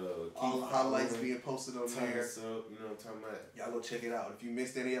 Yeah. All the highlights being posted on there. You know what I'm talking about? Y'all go check it out. If you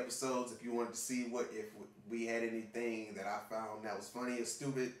missed any episodes, if you wanted to see if we had anything that I found that was funny or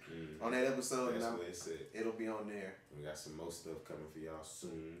stupid on that episode, that's what it said. It'll be on there. We got some more stuff coming for y'all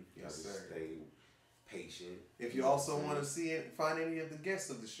soon. Y'all just stay patient. If you also want to see it, find any of the guests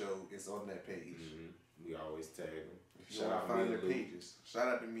of the show, it's on that page. We always tag them. If you want to find their pages. Shout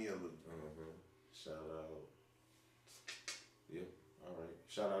out to Mia Lou. Shout out. Yeah, all right.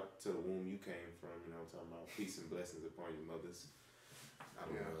 Shout out to the womb you came from. You know what I'm talking about? Peace and blessings upon your mothers. I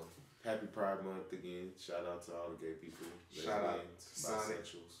don't know. Happy Pride Month again. Shout out to all the gay people. Shout out to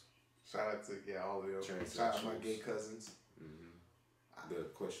bisexuals. Shout out to all of them. Shout out my gay cousins. The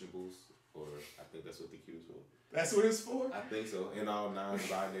questionables, or I think that's what the Q's for. That's what it's for? I think so. And all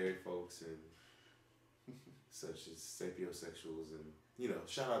non-binary folks and such as sapiosexuals and,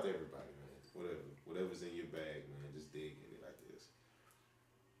 shout out to everybody, man. Whatever's in your bag, man, just dig in it like this.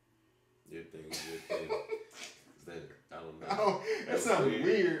 Your thing is your thing. Is that, I don't know. Oh, that sounds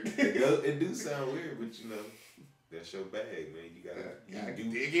weird. It do sound weird, but that's your bag, man. You gotta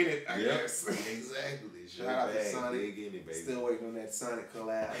dig in it, I guess. Exactly. Shout out to Sonic. Dig in it, baby. Still waiting on that Sonic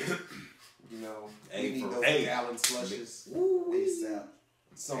collab. We need those gallon slushes. ASAP.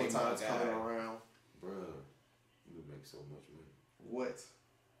 Summertime's coming around. Bruh, you would make so much money. What?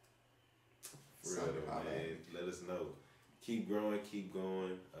 For real though, man. Let us know. Keep growing, keep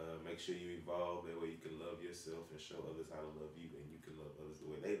going. Make sure you evolve. That way you can love yourself and show others how to love you, and you can love others the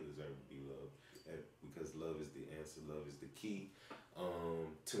way they deserve to be loved. Because love is the answer. Love is the key.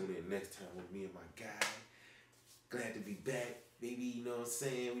 Tune in next time with me and my guy. Glad to be back, baby. You know what I'm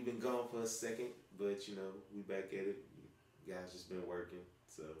saying? We've been gone for a second, but we back at it. You guys just been working,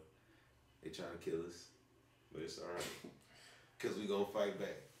 so they trying to kill us, but it's all right. Cause we gonna fight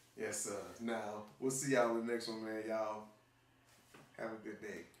back. Yes, sir. Now, we'll see y'all in the next one, man. Y'all have a good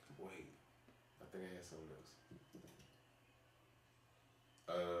day. Wait, I think I had something else.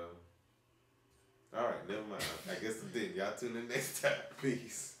 All right, never mind. I guess it did. Y'all tune in next time.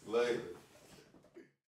 Peace. Later.